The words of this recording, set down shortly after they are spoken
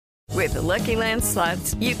With the Lucky Land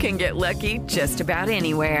Slots, you can get lucky just about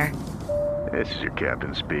anywhere. This is your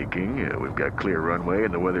captain speaking. We've got clear runway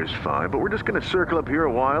and the weather's fine, but we're just going to circle up here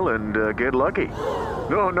a while and get lucky.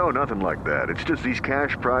 No, nothing like that. It's just these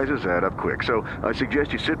cash prizes add up quick. So I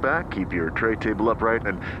suggest you sit back, keep your tray table upright,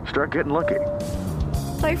 and start getting lucky.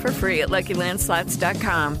 Play for free at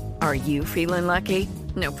LuckyLandSlots.com. Are you feeling lucky?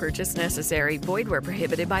 No purchase necessary. Void where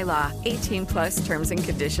prohibited by law. 18 plus terms and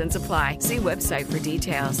conditions apply. See website for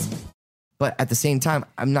details. But at the same time,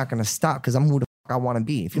 I'm not going to stop because I'm who the fuck I want to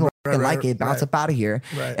be. If you don't like it, bounce up out of here.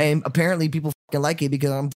 Right. And apparently people fucking like it because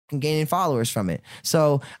I'm fucking gaining followers from it.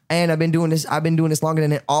 So, and I've been doing this longer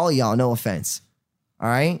than all of y'all. No offense. All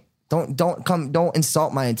right? Don't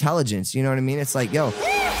insult my intelligence. You know what I mean? It's like, yo.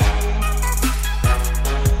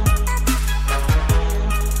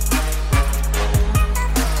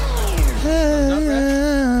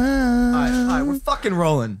 Fucking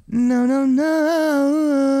rolling. No.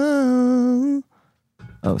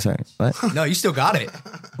 Oh, sorry. What? No, you still got it.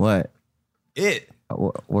 What?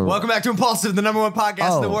 Welcome back to Impaulsive, the #1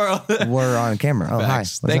 podcast in the world. We're on camera. Oh, hi.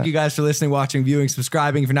 Thank you guys for listening, watching, viewing,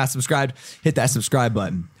 subscribing. If you're not subscribed, hit that subscribe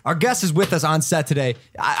button. Our guest is with us on set today.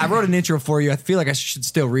 I wrote an intro for you. I feel like I should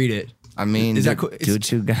still read it. I mean, is that cool? Do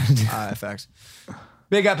what you got to do. Facts.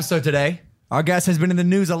 Big episode today. Our guest has been in the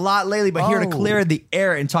news a lot lately, but here to clear the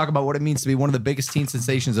air and talk about what it means to be one of the biggest teen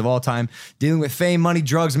sensations of all time, dealing with fame, money,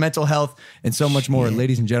 drugs, mental health, and so much more.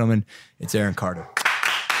 Ladies and gentlemen, it's Aaron Carter.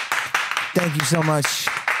 Thank you so much.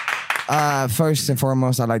 First and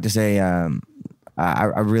foremost, I'd like to say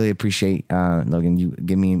I really appreciate, Logan, you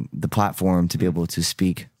give me the platform to be able to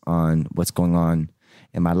speak on what's going on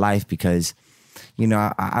in my life because, you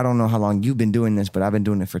know, I don't know how long you've been doing this, but I've been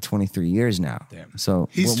doing it for 23 years now. Damn. So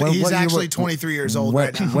he's actually 23 years old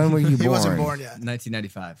right now. When were you born? He wasn't born yet.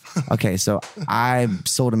 1995. Okay, so I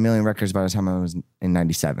sold 1 million records by the time I was in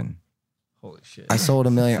 97. Holy shit. I sold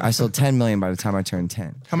 1 million. I sold 10 million by the time I turned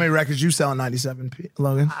 10. How many records you sell in 97,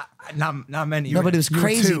 Logan? Not many. No, but it was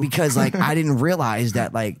crazy because like I didn't realize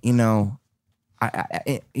that like, you know,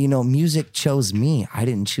 I music chose me. I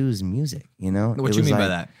didn't choose music, you know? What do you mean by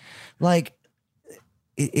that? Like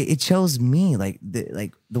it chose me, like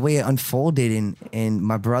the way it unfolded and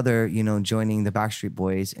my brother, you know, joining the Backstreet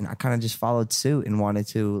Boys, and I kind of just followed suit and wanted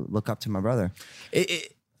to look up to my brother.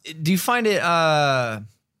 Do you find it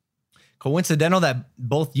coincidental that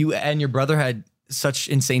both you and your brother had such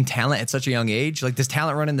insane talent at such a young age? Like, does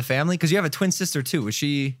talent run in the family? Because you have a twin sister too. Was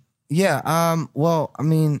she? Yeah. Well, I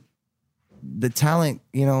mean, the talent,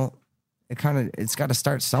 you know, it's got to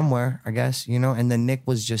start somewhere, I guess, you know. And then Nick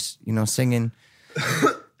was just, you know, singing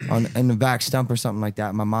in the back stump or something like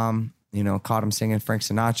that. My mom, you know, caught him singing Frank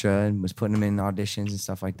Sinatra and was putting him in auditions and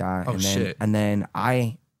stuff like that. Oh, shit. And then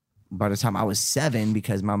by the time I was 7,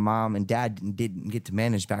 because my mom and dad didn't get to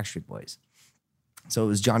manage Backstreet Boys. So it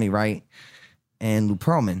was Johnny Wright and Lou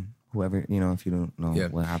Pearlman, whoever, you know, if you don't know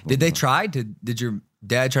what happened. Did they try? Did your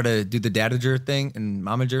dad try to do the dadager thing and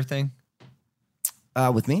momager thing?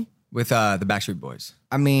 With me? With the Backstreet Boys.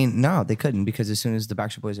 I mean, no, they couldn't, because as soon as the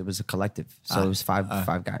Backstreet Boys, it was a collective. So it was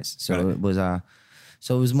five guys. So it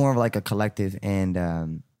was more of like a collective, and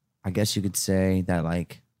I guess you could say that,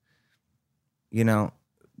 like, you know,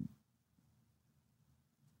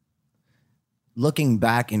 looking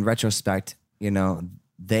back in retrospect, you know,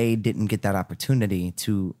 they didn't get that opportunity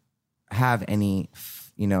to have any,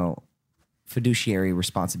 you know, fiduciary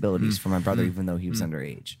responsibilities for my brother, even though he was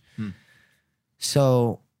underage.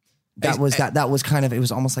 So that was kind of, it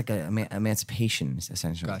was almost like an emancipation,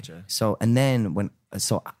 essentially. Gotcha. So, and then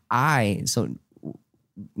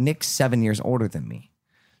Nick's 7 years older than me.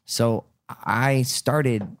 So I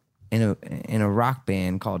started in a rock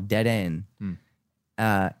band called Dead End.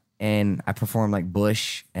 And I performed like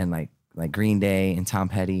Bush and like Green Day and Tom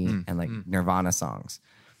Petty and like Nirvana songs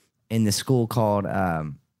in the school called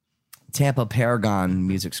Tampa Paragon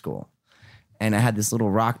Music School. And I had this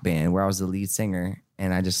little rock band where I was the lead singer,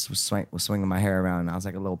 and I just was swinging my hair around. And I was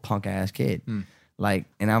like a little punk ass kid, like,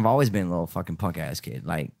 and I've always been a little fucking punk ass kid,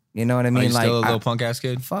 like, you know what I mean? Are you like, still a little punk ass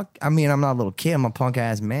kid? Fuck, I mean, I'm not a little kid. I'm a punk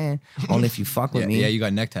ass man. Only if you fuck with me. Yeah, you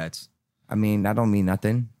got neck tats. I mean, that don't mean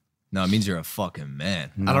nothing. No, it means you're a fucking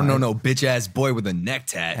man. No, I don't know no bitch ass boy with a neck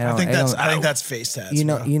tat. I think that's face tats. You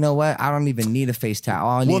know what? I don't even need a face tat.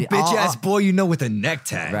 What bitch ass boy you know with a neck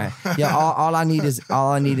tat? Right. Yeah. All I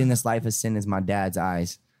need in this life of sin is my dad's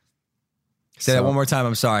eyes. Say that one more time.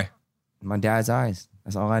 I'm sorry. My dad's eyes.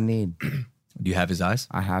 That's all I need. Do you have his eyes?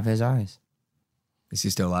 I have his eyes. Is he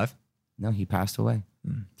still alive? No, he passed away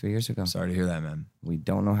 3 years ago. Sorry to hear that, man. We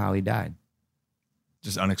don't know how he died.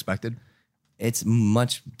 Just unexpected? It's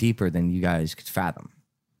much deeper than you guys could fathom,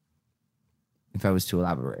 if I was to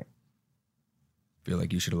elaborate. Feel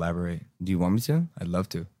like you should elaborate. Do you want me to? I'd love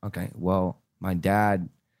to. Okay. Well, my dad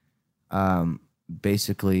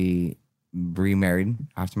basically remarried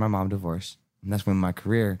after my mom divorced. And that's when my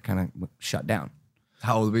career kind of shut down.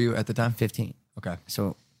 How old were you at the time? 15. Okay.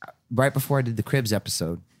 So right before I did the Cribs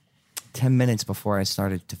episode, 10 minutes before I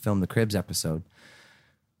started to film the Cribs episode,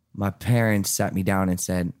 my parents sat me down and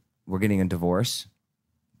said, we're getting a divorce,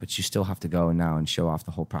 but you still have to go now and show off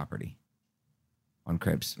the whole property on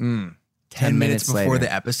Cribs. 10 minutes before later,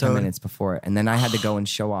 the episode? 10 minutes before. And then I had to go and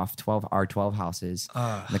show off 12 houses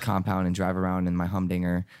in the compound and drive around in my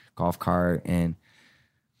humdinger golf cart and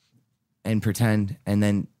pretend. And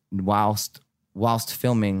then whilst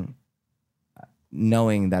filming,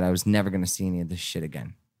 knowing that I was never going to see any of this shit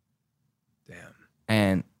again. Damn.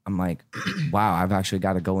 And I'm like, wow, I've actually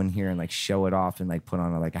got to go in here and like show it off and like put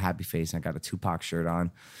on a happy face. And I got a Tupac shirt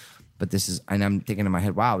on. But and I'm thinking in my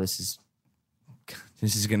head, wow, this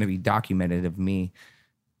is going to be documented of me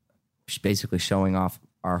basically showing off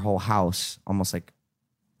our whole house, almost like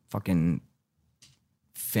fucking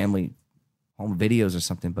family home videos or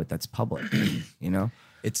something, but that's public, you know?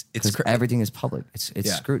 It's everything is public.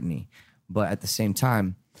 It's scrutiny. But at the same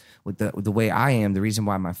time, with the way I am, the reason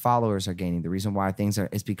why my followers are gaining, the reason why things are,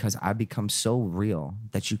 is because I become so real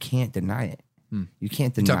that you can't deny it. You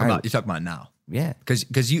can't deny it. You're talking about now. Yeah.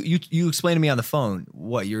 Because you explained to me on the phone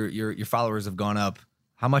what your followers have gone up.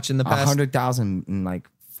 How much in the past? 100,000 in like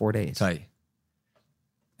 4 days. Tight.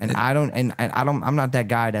 And I'm not that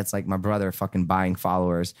guy that's like my brother fucking buying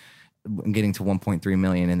followers and getting to 1.3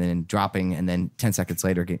 million and then dropping, and then 10 seconds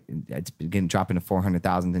later dropping to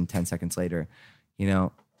 400,000 then 10 seconds later, you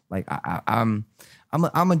know, like I'm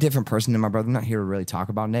a different person than my brother. I'm not here to really talk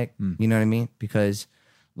about Nick. You know what I mean? Because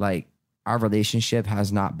like our relationship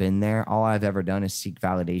has not been there. All I've ever done is seek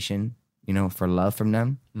validation, you know, for love from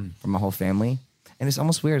them, from my whole family. And it's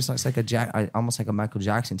almost weird. It's like almost like a Michael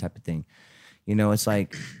Jackson type of thing. You know, it's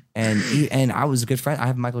like, and I was a good friend. I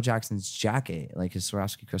have Michael Jackson's jacket, like his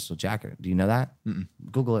Swarovski crystal jacket. Do you know that?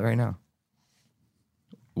 Google it right now.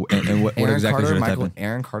 And what exactly should it type in?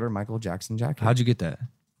 Aaron Carter, Michael Jackson jacket. How'd you get that?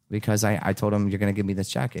 Because I told him, you're going to give me this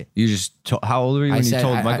jacket. You just how old were you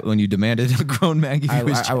when you demanded a grown man give you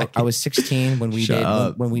his jacket? I was 16 when we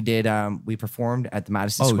we performed at the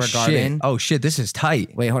Madison Square Garden. Oh shit, this is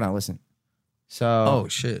tight. Wait, hold on, listen. So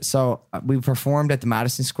we performed at the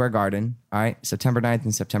Madison Square Garden, all right, September 9th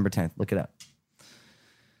and September 10th. Look it up.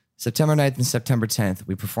 September 9th and September 10th,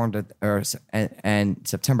 we performed and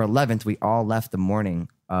September 11th, we all left the morning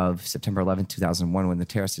of September 11th, 2001, when the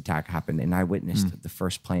terrorist attack happened, and I witnessed the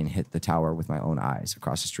first plane hit the tower with my own eyes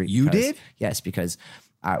across the street. You did? Yes, because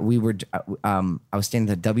I was staying at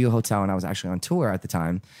the W Hotel, and I was actually on tour at the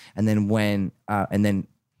time, and then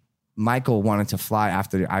Michael wanted to fly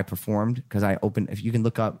after I performed, because I opened, if you can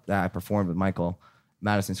look up that I performed with Michael,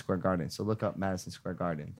 Madison Square Garden. So look up Madison Square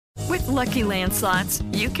Garden. With Lucky Land Slots,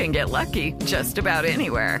 you can get lucky just about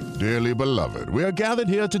anywhere. Dearly beloved, we are gathered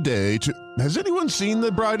here today to... Has anyone seen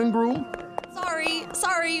the bride and groom?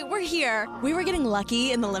 Sorry, we're here. We were getting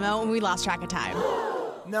lucky in the limo and we lost track of time.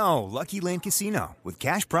 No, Lucky Land Casino, with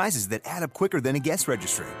cash prizes that add up quicker than a guest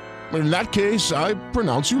registry. In that case, I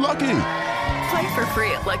pronounce you lucky. Play for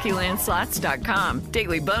free at LuckyLandSlots.com.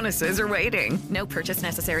 Daily bonuses are waiting. No purchase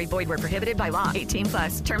necessary. Void where prohibited by law.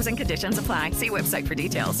 18+. Terms and conditions apply. See website for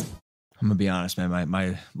details. I'm gonna be honest, man.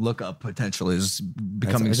 My lookup potential is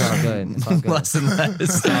becoming it's all good. It's all good. less and less.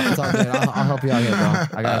 It's all good. I'll help you out here, bro.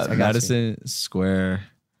 I got Madison Square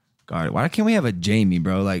Garden. Why can't we have a Jamie,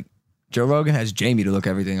 bro? Like Joe Rogan has Jamie to look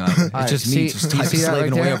everything up. It's just me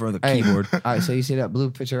slaving away over the keyboard. All right, so you see that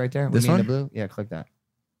blue picture right there? This one? The blue? Yeah, click that.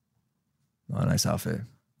 Oh, nice outfit.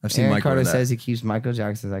 I've seen Aaron Michael Carter wear that. says he keeps Michael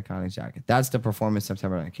Jackson's iconic jacket. That's the performance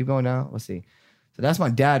September 9th. Keep going down. Let's see. So that's my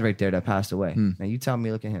dad right there that passed away. Now you tell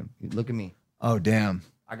me, look at him. Look at me. Oh, damn.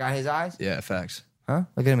 I got his eyes? Yeah, facts. Huh?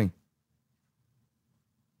 Look at me.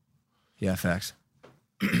 Yeah, facts.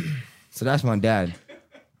 So that's my dad.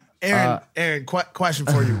 Aaron, question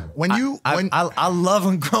for you. I love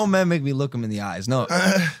when grown men make me look them in the eyes. No,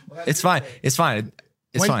 it's fine. It's fine.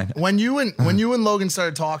 It's fine. When you and Logan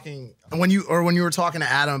started talking, when you were talking to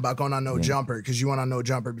Adam about going on No Jumper, because you went on No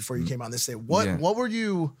Jumper before you came on this day. What are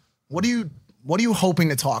you hoping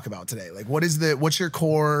to talk about today? Like, what's your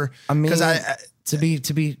core? I mean, to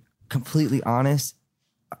be completely honest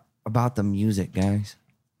about the music, guys,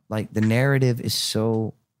 like the narrative is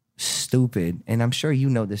so stupid, and I'm sure you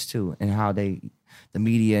know this too, and how the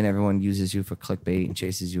media and everyone uses you for clickbait and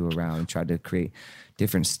chases you around and try to create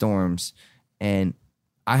different storms. And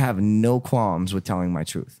I have no qualms with telling my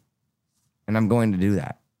truth, and I'm going to do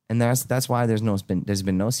that. And that's why there's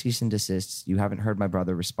been no cease and desists. You haven't heard my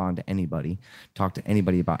brother respond to anybody, talk to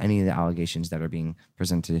anybody about any of the allegations that are being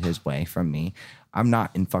presented his way from me. I'm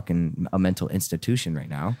not in fucking a mental institution right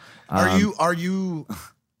now. Are you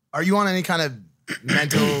on any kind of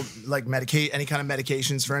mental like any kind of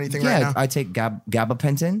medications for anything right now? Yeah, I take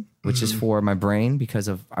gabapentin, which is for my brain because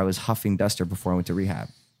I was huffing duster before I went to rehab.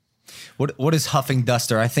 What is huffing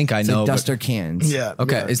duster? I think I know. Like duster cans. Yeah.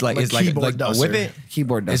 Okay, yeah. it's like a whippet.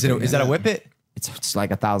 Keyboard duster. Is that a whippet? It's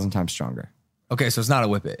like 1,000 times stronger. Okay, so it's not a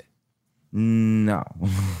whippet. No.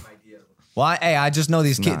 Well, hey, I just know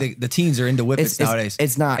these kids. The teens are into whippets nowadays.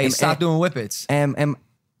 It's not. Hey, stop doing whippets. And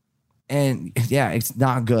yeah, it's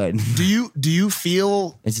not good. Do you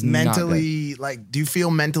feel It's mentally like? Do you feel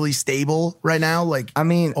mentally stable right now? Like, I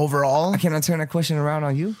mean, overall, can I turn that question around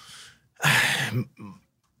on you?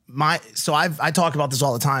 I talk about this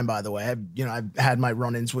all the time, by the way. I've had my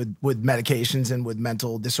run-ins with medications and with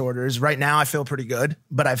mental disorders. Right now I feel pretty good,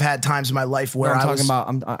 but I've had times in my life where I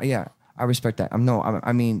respect that.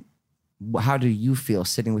 I mean, how do you feel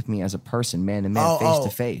sitting with me as a person, man to man, face to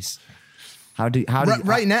face?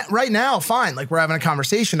 Right now, fine. Like, we're having a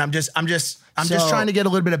conversation. I'm just trying to get a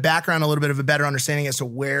little bit of background, a little bit of a better understanding as to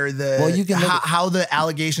where how the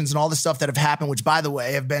allegations and all the stuff that have happened, which, by the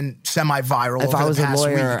way, have been semi-viral. If I was a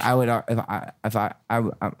lawyer, week.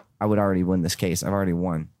 I would already win this case. I've already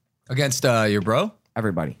won Against your bro?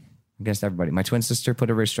 everybody. Against everybody. My twin sister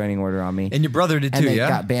put a restraining order on me. And your brother did too, and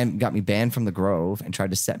yeah? got me banned from the Grove and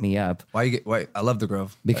tried to set me up. Why? I love the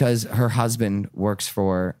Grove. Because her husband works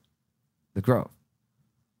for the Grove.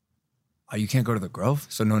 Oh, you can't go to the Grove?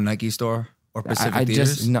 So no Nike store or Pacific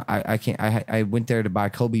Theaters? I can't. I went there to buy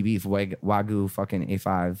Kobe beef, Wagyu fucking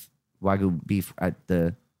A5 Wagyu beef at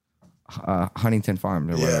the Huntington Farm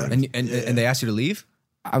or whatever. And they asked you to leave?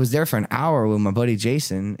 I was there for an hour with my buddy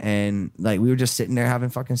Jason, and like we were just sitting there having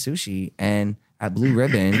fucking sushi and at Blue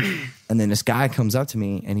Ribbon, and then this guy comes up to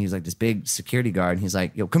me and he's like this big security guard, and he's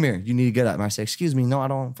like, "Yo, come here, you need to get up." And I say, "Excuse me, no, I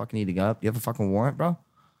don't fucking need to get up. You have a fucking warrant, bro?"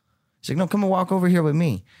 He's like, "No, come and walk over here with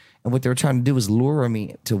me." And what they were trying to do was lure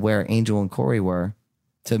me to where Angel and Corey were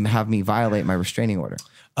to have me violate my restraining order.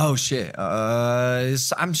 Oh shit!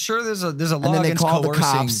 I'm sure there's a law and then against coercing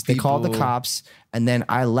cops. people. They called the cops, and then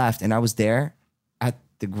I left, and I was there at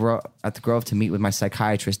the Grove to meet with my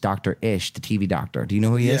psychiatrist, Dr. Ish, the TV doctor. Do you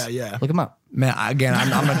know who he is? Yeah. Look him up. Man, again,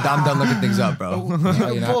 I'm done looking things up, bro. I'm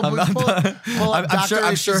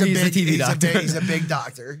sure he's a TV doctor. He's a big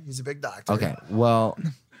doctor. He's a big doctor. Okay. Well,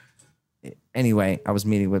 anyway, I was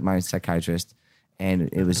meeting with my psychiatrist, and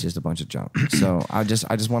it was just a bunch of junk. So I just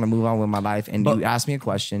want to move on with my life. And you asked me a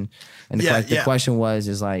question, and the question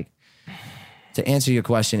is like, to answer your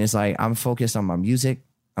question, it's like I'm focused on my music.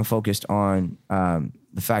 I'm focused on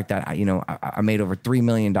the fact that I made over $3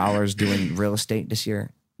 million doing real estate this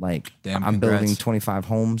year. Like, I'm building 25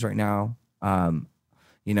 homes right now. I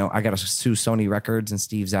got to sue Sony Records and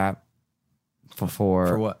Steve Zapp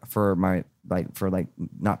for what? For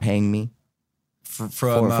not paying me. For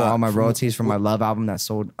all my royalties from my Love album that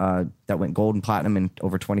sold that went gold and platinum in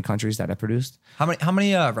over 20 countries that I produced. How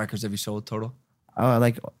many records have you sold total?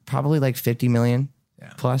 Probably like 50 million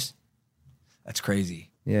plus. That's crazy.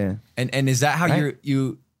 Yeah. And is that how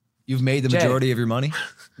you've made the majority of your money?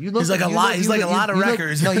 He's like a lot of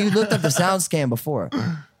records. No, you looked up the sound scan before.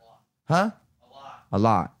 Huh? A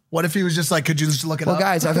lot. What if he was just like, could you just look it up? Well,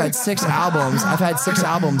 guys, I've had 6 albums.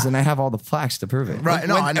 And I have all the plaques to prove it. Right.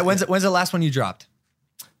 When's the last one you dropped?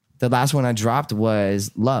 The last one I dropped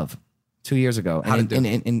was Love 2 years ago. How'd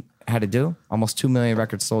it do? Almost 2 million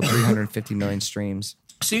records sold, 350 million streams.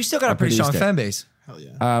 So you still got a pretty strong fan base. Hell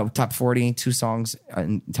yeah. Top 40, 2 songs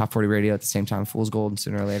in Top 40 radio at the same time. Fool's Gold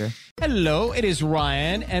sooner or later. Hello, it is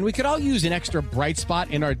Ryan, and we could all use an extra bright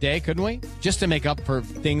spot in our day, couldn't we? Just to make up for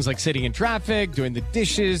things like sitting in traffic, doing the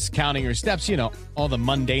dishes, counting your steps, all the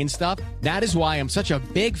mundane stuff. That is why I'm such a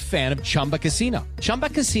big fan of Chumba Casino. Chumba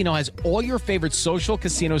Casino has all your favorite social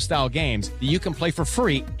casino-style games that you can play for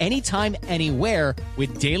free anytime, anywhere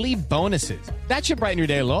with daily bonuses. That should brighten your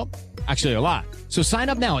day a little. Actually, a lot. So sign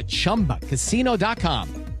up now at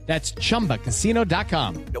ChumbaCasino.com. That's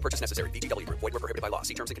ChumbaCasino.com. No purchase necessary. VGW. Void where prohibited by law.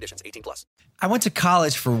 See terms and conditions. 18+. I went to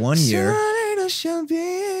college for 1 year.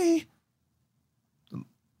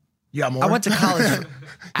 You got more? I went to college.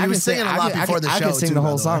 He was singing a lot before the show. I could sing the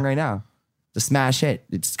whole song right now. The smash hit.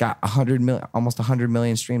 It's got 100 million, almost 100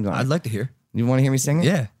 million streams on it. I'd like to hear. You want to hear me sing it?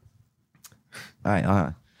 Yeah. All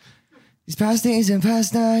right. These past days and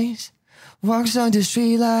past nights, walks under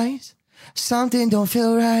streetlights. Something don't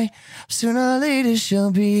feel right. Sooner or later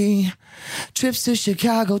she'll be. Trips to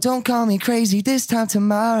Chicago, don't call me crazy. This time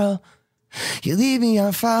tomorrow. You leave me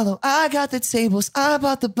on follow. I got the tables, I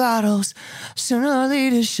bought the bottles. Sooner or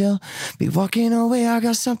later she'll be walking away. I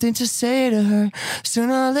got something to say to her.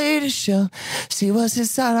 Sooner or later she'll see what's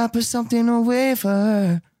inside. I put something away for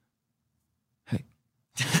her. Hey,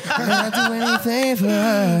 I do anything for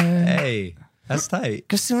her. Hey, that's tight.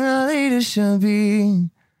 Cause sooner or later she'll be.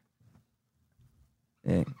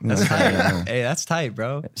 Yeah, That's tight. Hey, that's tight,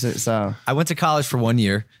 bro. So I went to college for 1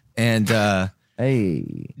 year, and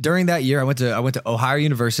hey, during that year, I went to Ohio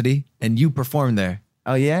University, and you performed there.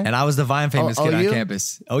 Oh yeah, and I was the Vine famous kid on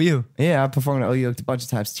campus. OU. Yeah, I performed at OU a bunch of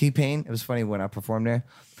times. T-Pain. It was funny when I performed there.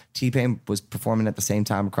 T-Pain was performing at the same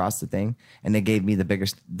time across the thing, and they gave me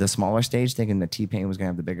the smaller stage, thinking that T-Pain was gonna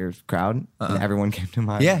have the bigger crowd, and everyone came to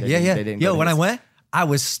mine. Yeah. Yo, when I went, I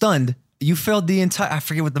was stunned. You filled the entire. I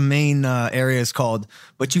forget what the main area is called,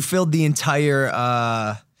 but you filled the entire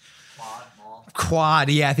quad.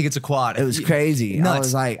 Yeah, I think it's a quad. It was crazy.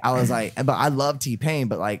 Nuts. I was like, but I love T-Pain,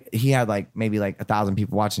 but like he had like maybe like 1,000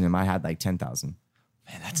 people watching him. I had like 10,000.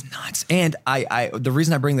 Man, that's nuts. And I the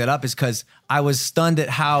reason I bring that up is because I was stunned at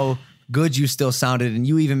how good you still sounded, and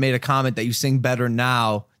you even made a comment that you sing better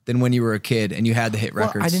now than when you were a kid, and you had the hit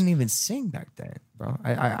records. Well, I didn't even sing back then, bro.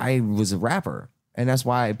 I was a rapper. And that's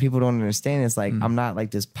why people don't understand. It's like, I'm not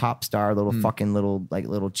like this pop star, fucking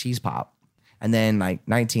little cheese pop. And then like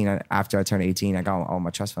 19, after I turned 18, I got all my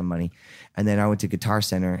trust fund money. And then I went to Guitar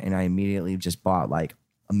Center and I immediately just bought like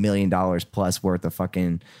 $1 million plus worth of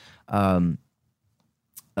fucking, of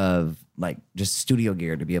like just studio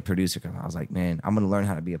gear to be a producer. Cause I was like, man, I'm going to learn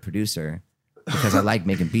how to be a producer because I like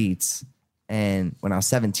making beats. And when I was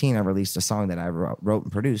 17, I released a song that I wrote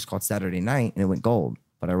and produced called Saturday Night, and it went gold.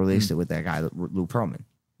 But I released it with that guy, Lou Pearlman.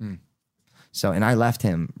 So, and I left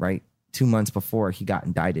him right 2 months before he got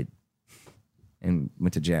indicted and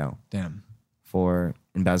went to jail. Damn. For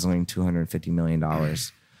embezzling $250 million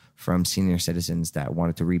from senior citizens that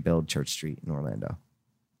wanted to rebuild Church Street in Orlando.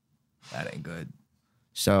 That ain't good.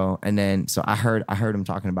 So, and then, so I heard him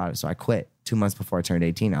talking about it. So I quit 2 months before I turned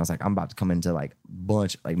 18. I was like, I'm about to come into like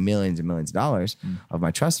millions and millions of dollars of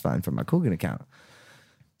my trust fund from my Coogan account.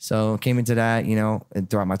 So came into that, and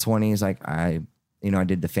throughout my 20s, like I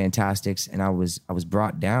did the Fantastics, and I was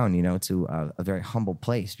brought down, to a very humble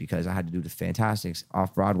place because I had to do the Fantastics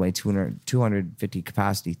off Broadway, 250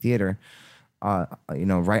 capacity theater,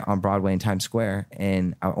 right on Broadway in Times Square.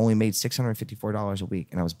 And I only made $654 a week,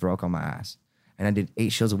 and I was broke on my ass. And I did 8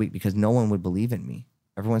 shows a week because no one would believe in me.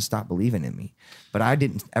 Everyone stopped believing in me, but I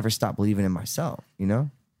didn't ever stop believing in myself,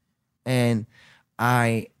 And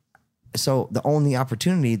so the only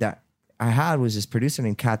opportunity that I had was this producer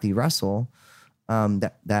named Kathy Russell,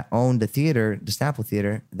 that owned the theater, the Snapple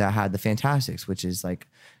Theater, that had the Fantastics, which is like,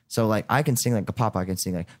 so like I can sing like a pop, I can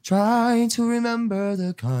sing like, trying to remember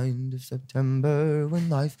the kind of September when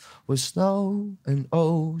life was slow and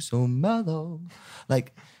oh so mellow.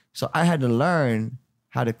 Like, so I had to learn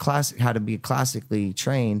how to be classically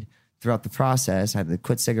trained throughout the process. I had to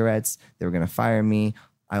quit cigarettes. They were gonna fire me.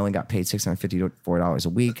 I only got paid $654 a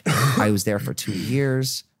week. I was there for 2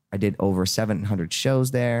 years. I did over 700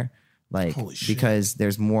 shows there. Like, because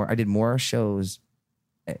there's more, I did more shows,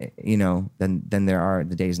 than there are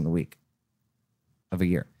the days in the week of a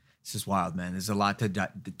year. This is wild, man. There's a lot to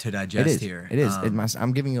digest here. It is.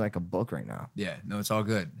 I'm giving you like a book right now. Yeah, no, it's all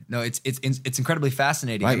good. No, it's incredibly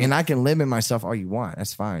fascinating. Like, and I can limit myself all you want.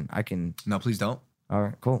 That's fine. I can. No, please don't. All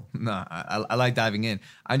right, cool. No, I like diving in.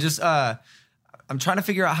 I'm trying to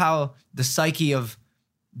figure out how the psyche of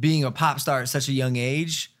being a pop star at such a young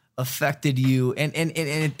age affected you. And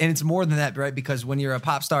it's more than that, right? Because when you're a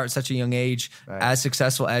pop star at such a young age, right, as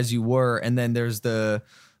successful as you were, and then there's the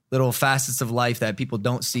little facets of life that people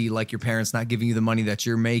don't see, like your parents not giving you the money that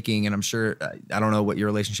you're making. And I'm sure, I don't know what your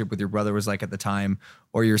relationship with your brother was like at the time,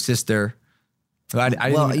 or your sister.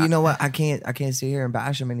 You know what? I can't sit here and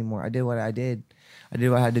bash him anymore. I did what I did. I did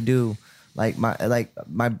what I had to do. Like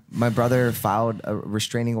my brother filed a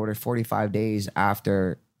restraining order 45 days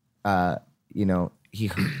after, he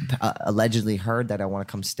allegedly heard that I want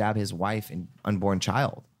to come stab his wife and unborn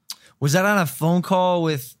child. Was that on a phone call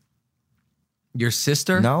with your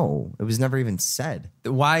sister? No, it was never even said.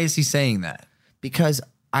 Why is he saying that? Because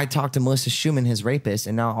I talked to Melissa Schumann, his rapist,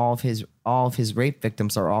 and now all of his rape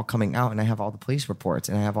victims are all coming out, and I have all the police reports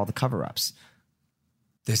and I have all the cover-ups.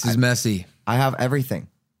 This is messy. I have everything.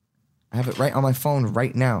 I have it right on my phone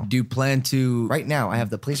right now. Do you plan to? Right now, I have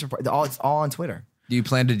the police report. It's all on Twitter. Do you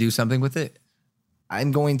plan to do something with it?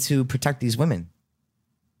 I'm going to protect these women.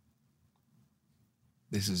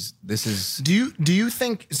 This is. Do you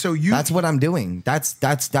think so? That's what I'm doing.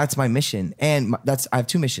 That's my mission, and I have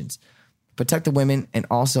 2 missions. Protect the women and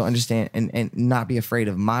also understand and not be afraid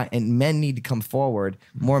of and men need to come forward.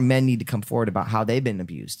 More men need to come forward about how they've been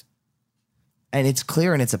abused. And it's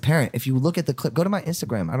clear and it's apparent. If you look at the clip, go to my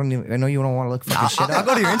Instagram. I know you don't want to look fucking shit up. I'll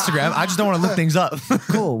go to your Instagram. I just don't want to look things up.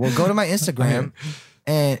 Cool. Well, go to my Instagram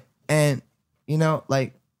and you know,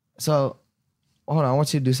 like, so hold on. I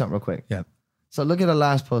want you to do something real quick. Yeah. So look at the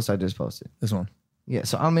last post I just posted. This one. Yeah.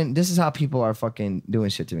 So this is how people are fucking doing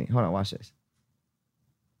shit to me. Hold on. Watch this.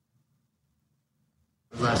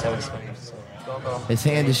 His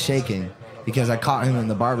hand is shaking because I caught him in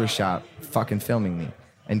the barber shop fucking filming me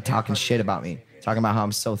and talking shit about me. Talking about how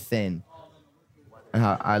I'm so thin and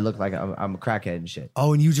how I look like I'm a crackhead and shit.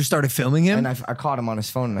 Oh, and you just started filming him? And I caught him on his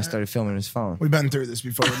phone and I started filming his phone. We've been through this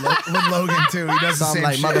before with Logan too. He does So the I'm same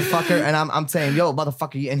like, shit. motherfucker, and I'm saying, yo,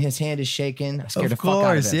 motherfucker, and his hand is shaking. I scared the fuck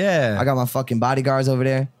out of him. Yeah. I got my fucking bodyguards over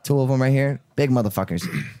there, 2 of them right here, big motherfuckers.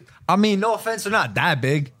 I mean, no offense, they're not that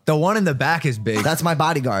big. The one in the back is big. That's my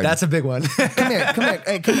bodyguard. That's a big one. Come here.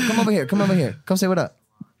 Hey, come over here. Come over here. Come say what up.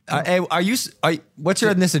 Hey, what's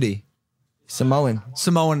your ethnicity? Samoan.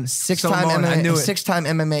 Six-time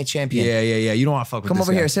MMA champion. Yeah. You don't want to fuck with Come this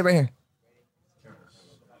over guy. here. Sit right here.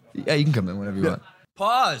 Yeah, you can come in whenever you want.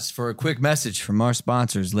 Pause for a quick message from our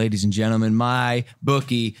sponsors. Ladies and gentlemen, my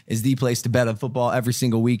bookie is the place to bet on football every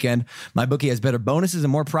single weekend. My bookie has better bonuses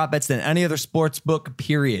and more prop bets than any other sports book,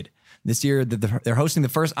 period. This year, they're hosting the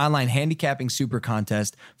first online handicapping super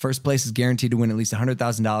contest. First place is guaranteed to win at least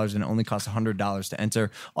 $100,000 and it only costs $100 to enter.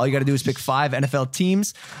 All you got to do is pick 5 NFL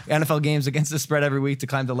teams, NFL games against the spread every week to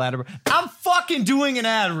climb the ladder. I'm fucking doing an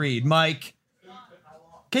ad read, Mike.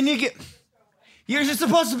 Can you get... You're just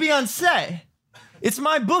supposed to be on set. It's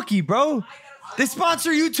my bookie, bro. They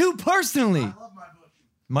sponsor you too personally.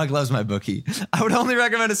 Mike loves my bookie. I would only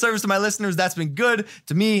recommend a service to my listeners that's been good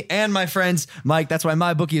to me and my friends. Mike, that's why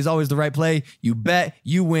my bookie is always the right play. You bet,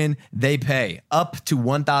 you win, they pay. Up to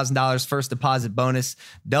 $1,000 first deposit bonus.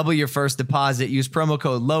 Double your first deposit. Use promo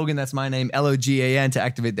code Logan, that's my name, LOGAN, to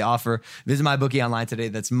activate the offer. Visit my bookie online today.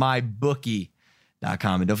 That's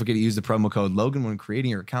mybookie.com. And don't forget to use the promo code Logan when creating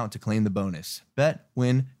your account to claim the bonus. Bet,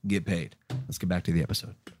 win, get paid. Let's get back to the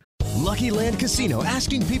episode. Lucky Land Casino,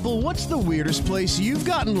 asking people, what's the weirdest place you've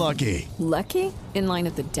gotten lucky? Lucky? In line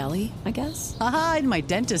at the deli, I guess? Aha, in my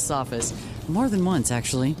dentist's office. More than once,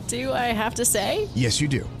 actually. Do I have to say? Yes, you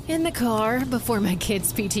do. In the car before my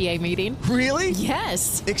kids' PTA meeting. Really?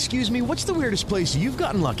 Yes. Excuse me, what's the weirdest place you've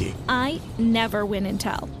gotten lucky? I never win and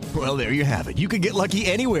tell. Well, there you have it. You can get lucky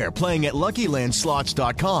anywhere, playing at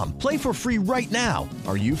LuckyLandSlots.com. Play for free right now.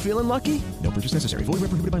 Are you feeling lucky? No purchase necessary. Void where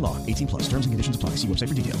prohibited by law. 18+. Terms and conditions apply. See website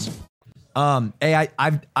for details. Hey,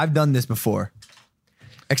 I've done this before,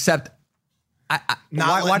 except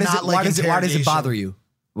why does it bother you?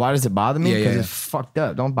 Why does it bother me? Because Yeah. it's fucked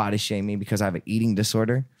up. Don't body shame me because I have an eating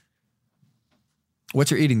disorder. What's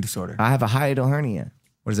your eating disorder? I have a hiatal hernia.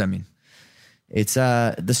 What does that mean? It's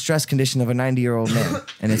the stress condition of a 90-year-old man,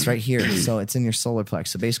 and it's right here. So it's in your solar plex.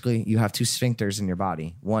 So basically, you have 2 sphincters in your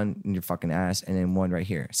body, one in your fucking ass, and then one right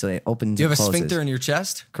here. So it opens. Do you have and a closes. sphincter in your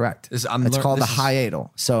chest? Correct. It's called the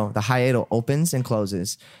hiatal. So the hiatal opens and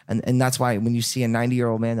closes, and that's why when you see a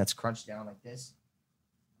 90-year-old man that's crunched down like this,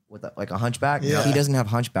 with like a hunchback, Yeah. he doesn't have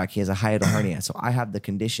hunchback. He has a hiatal hernia. So I have the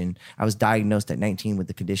condition. I was diagnosed at 19 with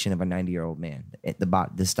the condition of a 90-year-old man,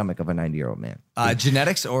 the stomach of a 90-year-old man.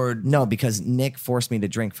 Genetics or no? Because Nick forced me to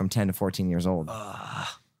drink from 10 to 14 years old. Man,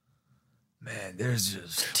 there's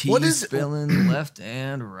just tea What is- spilling left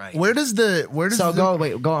and right. Where does Go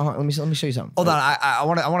on. Let me show you something. Hold on, I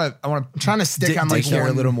want to. I'm trying to stick on like here a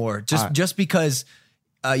one- little more, just because.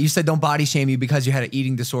 You said don't body shame you because you had an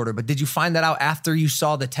eating disorder, but did you find that out after you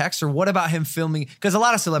saw the text, or what about him filming? Because a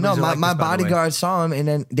lot of celebrities. No, are like my this, by the way. bodyguard saw him, and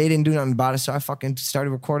then they didn't do nothing about it. So I fucking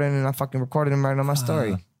started recording, and I fucking recorded him right on my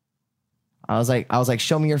story. I was like,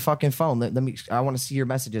 show me your fucking phone. Let me. I want to see your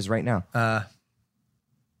messages right now.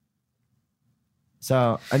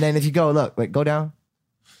 So, and then if you go go down.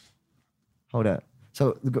 Hold up.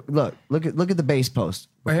 So look at the base post.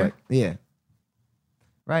 Right here? Yeah.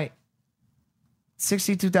 Right.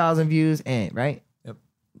 62,000 views and right. Yep.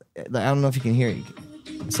 I don't know if you can hear it.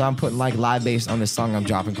 So I'm putting like live bass on this song I'm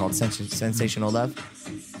dropping called Sensational Love.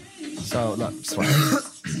 So look,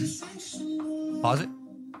 Pause it.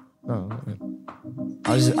 Oh,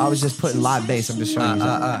 I was just putting live bass. I'm just showing you.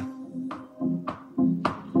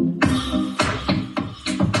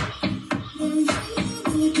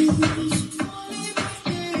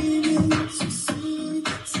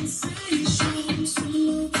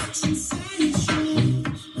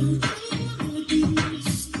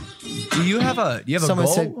 Do you have a Someone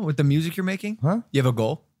goal said- with the music you're making? Huh? You have a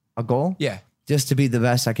goal? A goal? Yeah. just to be the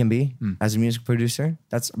best I can be as a music producer.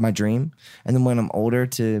 That's my dream. And then when I'm older,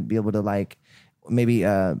 to be able to like maybe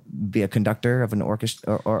be a conductor of an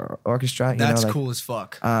orchestra. That's cool as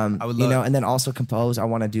fuck. I would love and then also compose. I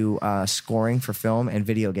want to do scoring for film and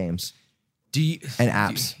video games. And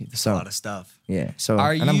apps. That's a lot of stuff. Yeah. So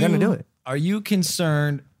I'm gonna do it. Are you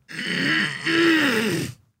concerned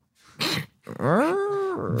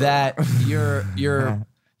that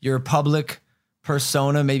your public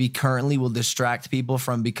persona maybe currently will distract people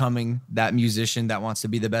from becoming that musician that wants to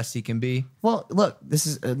be the best he can be? Well, look, this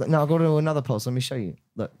is now go to another post. Let me show you.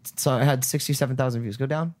 Look, so I had 67,000 views. Go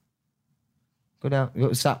down.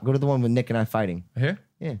 Stop. Go to the one with Nick and I fighting. Here?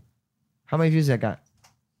 Yeah. How many views I got?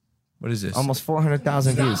 What is this? Almost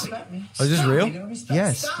 400,000 views. Oh, is this real?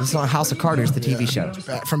 Yes. This is on House of Carters, the TV show.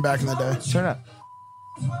 From back in the day. Turn it up.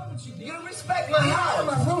 You don't respect my house.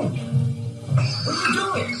 My room. What are you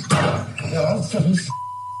doing? Yo, I'm telling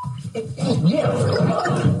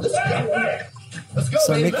Let's go,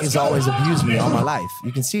 So baby. Nick Let's has go. always abused me all my life.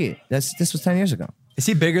 You can see it. This was 10 years ago. Is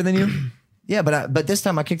he bigger than you? Yeah, but this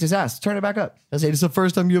time I kicked his ass. Turn it back up. I say, this is the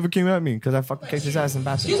first time you ever came at me because I fucking kicked his ass in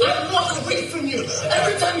basketball. I walk away from you.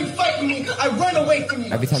 Every time you fight with me, I run away from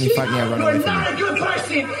you. Every time you fight me, I run away from You're you. not a good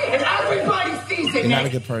person, and everybody sees it. You're not a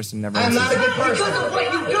good person. Never. I'm sees not a it. good person. Because of what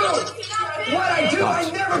you do. What I do,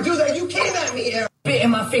 I never do that. You came at me, Aaron. Spit in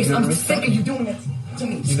my face. I'm sick of you doing that to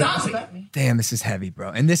me. Stop it. Damn, this is heavy, bro.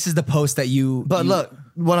 And this is the post that you... But look,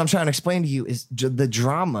 what I'm trying to explain to you is the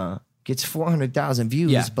drama gets 400,000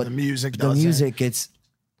 views, but the music gets,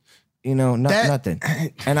 nothing.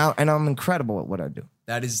 And I'm incredible at what I do.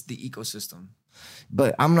 That is the ecosystem.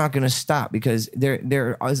 But I'm not gonna stop because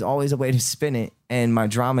there is always a way to spin it, and my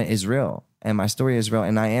drama is real, and my story is real,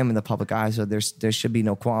 and I am in the public eye, so there should be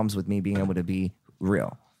no qualms with me being able to be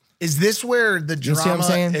real. Is this where the You see what I'm drama?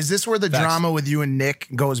 saying? Is this where the Facts. drama with you and Nick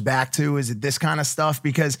goes back to? Is it this kind of stuff?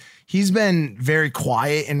 Because he's been very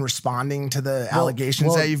quiet in responding to the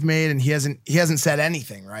allegations that you've made, and he hasn't said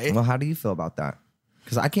anything, right? Well, how do you feel about that?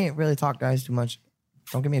 Because I can't really talk guys too much.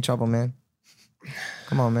 Don't get me in trouble, man.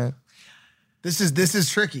 Come on, man. This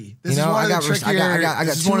is tricky. This You know, is one I of got the trickier.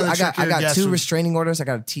 I got two restraining orders. I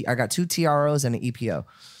got two TROs and an EPO.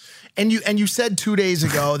 And you said 2 days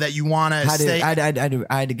ago that you want to stay. I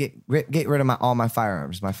had to get rid of all my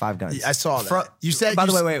firearms, my 5 guns. I saw that. You said. By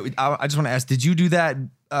the way, wait. I just want to ask: did you do that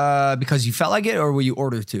because you felt like it, or were you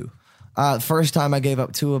ordered to? First time I gave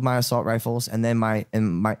up 2 of my assault rifles, and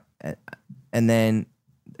then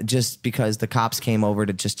just because the cops came over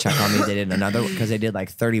to just check on me, they did another because they did like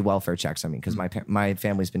 30 welfare checks on me because my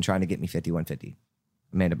family's been trying to get me 5150,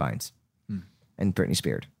 Amanda Bynes, and Britney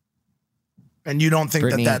Spears. And you don't think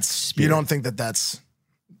Britney that's Spears.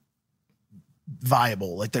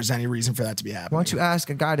 viable? Like there's any reason for that to be happening? Why don't you ask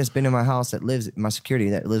a guy that's been in my house my security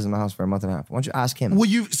that lives in my house for a month and a half? Why don't you ask him? Well,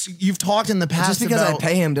 you've talked in the past. Just because about, I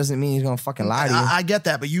pay him doesn't mean he's gonna fucking lie to you. I get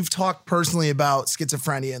that, but you've talked personally about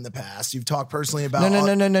schizophrenia in the past. You've talked personally about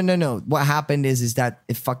No. What happened is that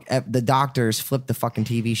the doctors flipped the fucking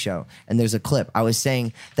TV show, and there's a clip. I was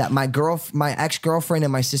saying that my ex-girlfriend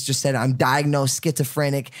and my sister said I'm diagnosed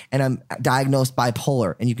schizophrenic and I'm diagnosed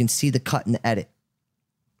bipolar, and you can see the cut in the edit.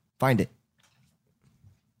 Find it.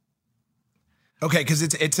 Okay, because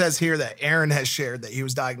it says here that Aaron has shared that he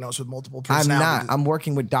was diagnosed with multiple I'm personalities. not. I'm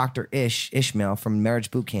working with Dr. Ishmael from Marriage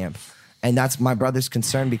Boot Camp. And that's my brother's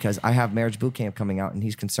concern because I have Marriage Boot Camp coming out, and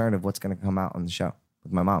he's concerned of what's going to come out on the show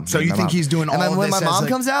with my mom. So you think he's doing all of when this my mom as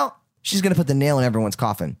comes out, she's going to put the nail in everyone's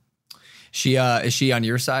coffin. Is she on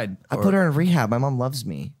your side? I put her in rehab. My mom loves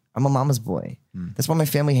me. I'm a mama's boy. That's why my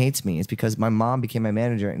family hates me. It's because my mom became my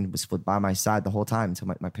manager and was by my side the whole time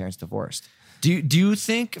until my parents divorced. Do you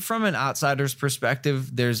think, from an outsider's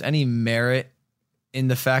perspective, there's any merit in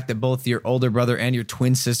the fact that both your older brother and your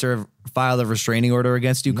twin sister have filed a restraining order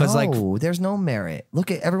against you? No, there's no merit.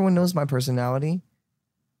 Look, everyone knows my personality.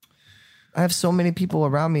 I have so many people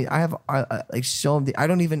around me. I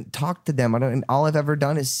don't even talk to them. All I've ever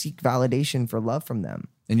done is seek validation for love from them.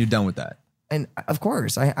 And you're done with that. And of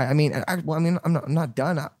course, I'm not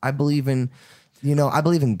done. I believe in, I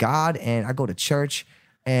believe in God, and I go to church.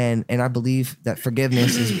 And I believe that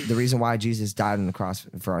forgiveness is the reason why Jesus died on the cross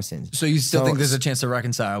for our sins. So you still think there's a chance to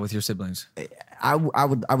reconcile with your siblings? I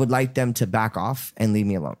would like them to back off and leave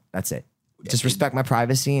me alone. That's it. Just respect my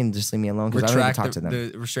privacy and just leave me alone because I don't even talk to them.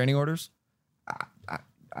 The restraining orders?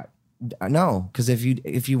 No, because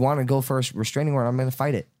if you want to go for a restraining order, I'm going to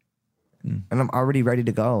fight it. And I'm already ready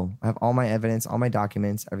to go. I have all my evidence, all my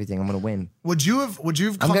documents, everything. I'm going to win. Would you have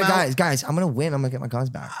come out? Guys, I'm going to win. I'm going to get my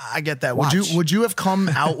guns back. I get that. Watch. Would you have come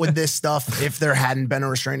out with this stuff if there hadn't been a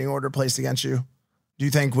restraining order placed against you? Do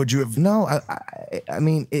you think, would you have? No, I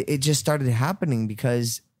mean, it just started happening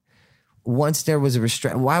because once there was a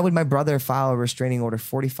restraint, why would my brother file a restraining order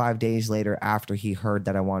 45 days later after he heard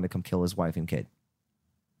that I wanted to come kill his wife and kid?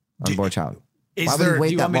 Unborn child. Why would he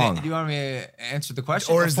wait that long? Do you want me to answer the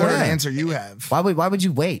question? Or is there an answer you have? Why would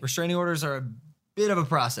you wait? Restraining orders are a bit of a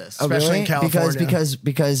process. Especially in California.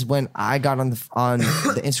 Because when I got on the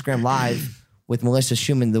Instagram Live with Melissa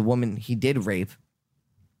Schumann, the woman he did rape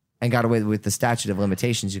and got away with the statute of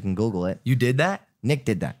limitations, you can Google it. You did that? Nick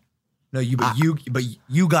did that. No, you got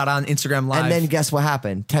on Instagram Live. And then guess what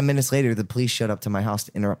happened? 10 minutes later, the police showed up to my house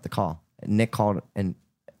to interrupt the call. Nick called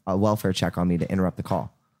a welfare check on me to interrupt the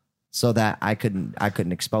call so that I couldn't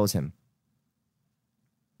expose him.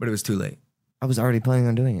 But it was too late. I was already planning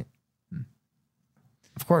on doing it.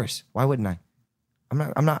 Of course. Why wouldn't I?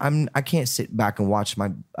 I can't sit back and watch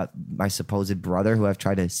my supposed brother, who I've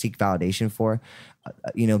tried to seek validation for,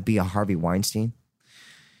 be a Harvey Weinstein.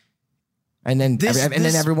 And then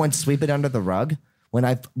everyone sweep it under the rug. When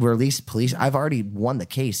I've released police, I've already won the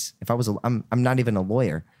case. I'm not even a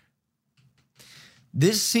lawyer.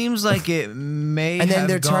 This seems like it may and then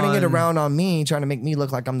they're turning it around on me, trying to make me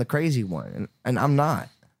look like I'm the crazy one. And I'm not.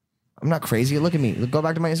 I'm not crazy. Look at me. Go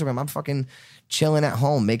back to my Instagram. I'm fucking chilling at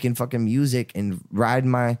home, making fucking music and riding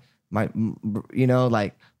my like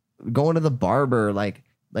going to the barber, like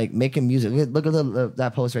making music. Look at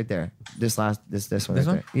that post right there. This one right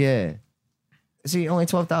there. Yeah. See, only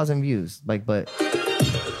 12,000 views. But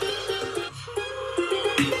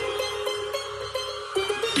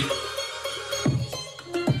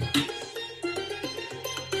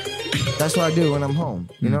that's what I do when I'm home.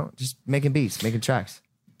 Just making beats, making tracks.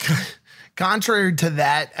 Contrary to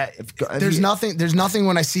that, there's nothing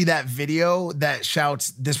when I see that video that shouts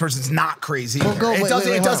this person's not crazy. It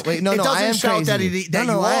doesn't shout that you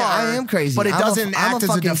are. I am crazy, but it doesn't act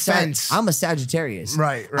as a defense. I'm a Sagittarius.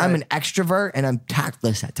 Right. I'm an extrovert and I'm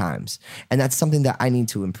tactless at times, and that's something that I need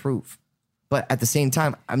to improve. But at the same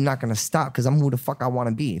time, I'm not going to stop because I'm who the fuck I want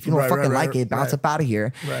to be. If you don't like it, bounce up out of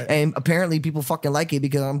here. Right. And apparently people fucking like it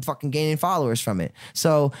because I'm fucking gaining followers from it.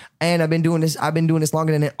 So, and I've been doing this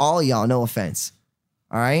longer than all of y'all, no offense.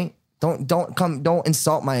 All right? Don't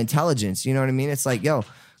insult my intelligence. You know what I mean? It's like, yo,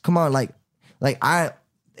 come on.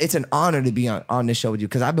 It's an honor to be on this show with you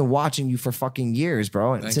because I've been watching you for fucking years,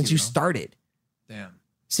 bro. Since you started. Damn.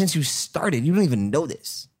 Since you started. You don't even know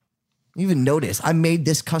this. I made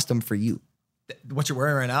this custom for you. What you're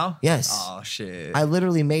wearing right now? Yes. Oh, shit. I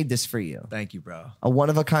literally made this for you. Thank you, bro. A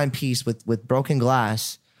one-of-a-kind piece with broken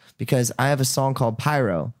glass because I have a song called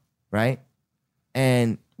Pyro, right?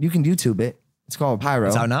 And you can YouTube it. It's called Pyro.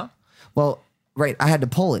 It's out now? Well, right. I had to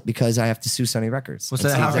pull it because I have to sue Sony Records. What's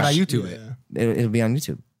that? How can I YouTube it? It'll be on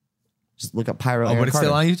YouTube. Just look up Pyro. Oh, but it's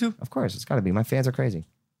still on YouTube? Of course. It's got to be. My fans are crazy.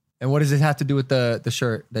 And what does it have to do with the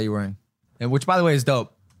shirt that you're wearing? And which, by the way, is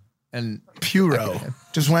dope. And Puro.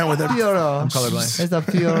 Just went with it. Puro. I'm colorblind. It's a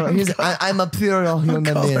Puro. I'm a Puro human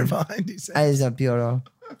being. Colorblind, he said. It's a Puro.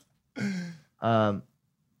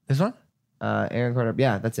 This one? Aaron Carter.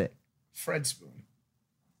 Yeah, that's it. Fred Spoon.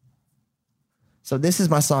 So this is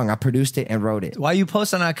my song. I produced it and wrote it. Why you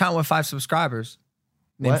post on an account with 5 subscribers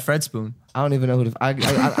named What? Fred Spoon? I don't even know who.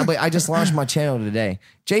 I just launched my channel today.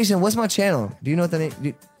 Jason, what's my channel? Do you know what the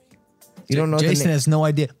name? You don't know. Jason has no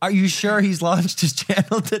idea. Are you sure he's launched his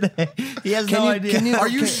channel today? He has no idea. Are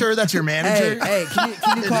you sure that's your manager? Hey, can you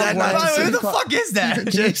call Gwen? Who the fuck is that?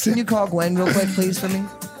 Can you call Gwen real quick, please, for me?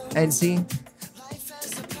 And see.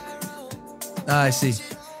 I see.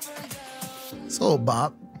 It's a little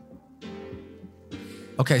bop.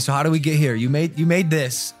 Okay, so how do we get here? You made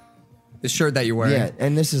this shirt that you're wearing. Yeah,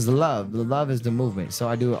 and this is the love. The love is the movement. So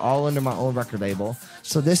I do it all under my own record label.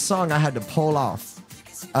 So this song I had to pull off.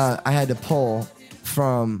 I had to pull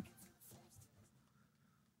from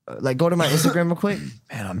go to my Instagram real quick.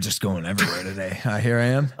 Man, I'm just going everywhere today. Here I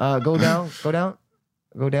am. Go down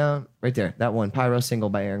right there. That one, Pyro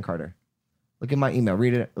single by Aaron Carter. Look at my email.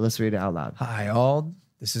 Read it. Let's read it out loud. Hi all.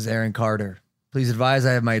 This is Aaron Carter. Please advise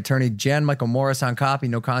I have my attorney Jan Michael Morris on copy.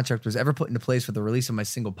 No contract was ever put into place for the release of my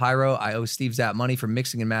single Pyro. I owe Steve Zapp money for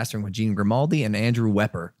mixing and mastering with Gene Grimaldi and Andrew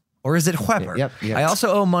Wepper. Or is it Wepper? Yep. I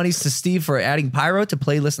also owe monies to Steve for adding Pyro to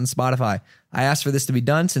playlists on Spotify. I asked for this to be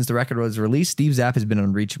done since the record was released. Steve Zapp has been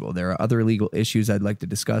unreachable. There are other legal issues I'd like to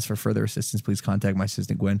discuss. For further assistance, please contact my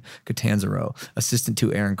assistant, Gwen Catanzaro. Assistant to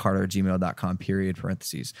AaronCarter@gmail.com, period,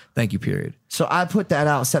 parentheses. Thank you, period. So I put that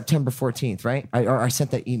out September 14th, right? I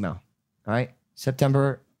sent that email, all right?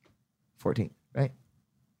 September 14th, right?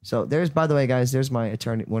 So there's, by the way, guys, there's my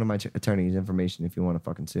attorney, one of my attorney's information if you want to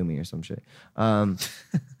fucking sue me or some shit.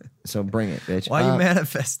 So bring it, bitch. Why you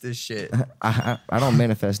manifest this shit? I don't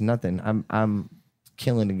manifest nothing. I'm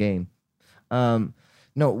killing the game.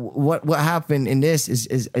 No, what happened in this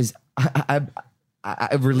is I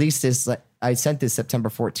released this, like I sent this September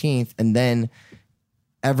 14th, and then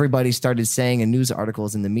everybody started saying in news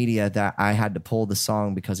articles in the media that I had to pull the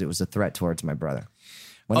song because it was a threat towards my brother.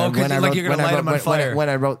 When I wrote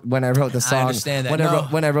the song, I understand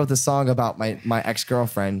that. When I wrote the song about my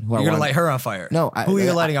ex-girlfriend, who You're gonna light her on fire. No, who are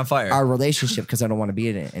you lighting on fire? Our relationship, because I don't want to be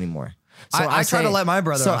in it anymore. So I try to light my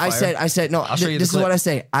brother on fire. I said, no, this is what I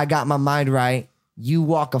say. I got my mind right. You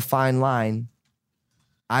walk a fine line.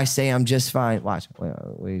 I say I'm just fine. Watch. What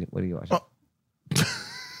are you watching?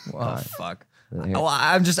 Oh, fuck. Oh,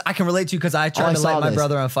 I can relate to you because I tried to light my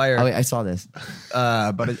brother on fire. Oh, wait, I saw this,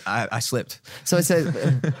 but I slipped. So it says,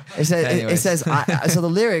 so the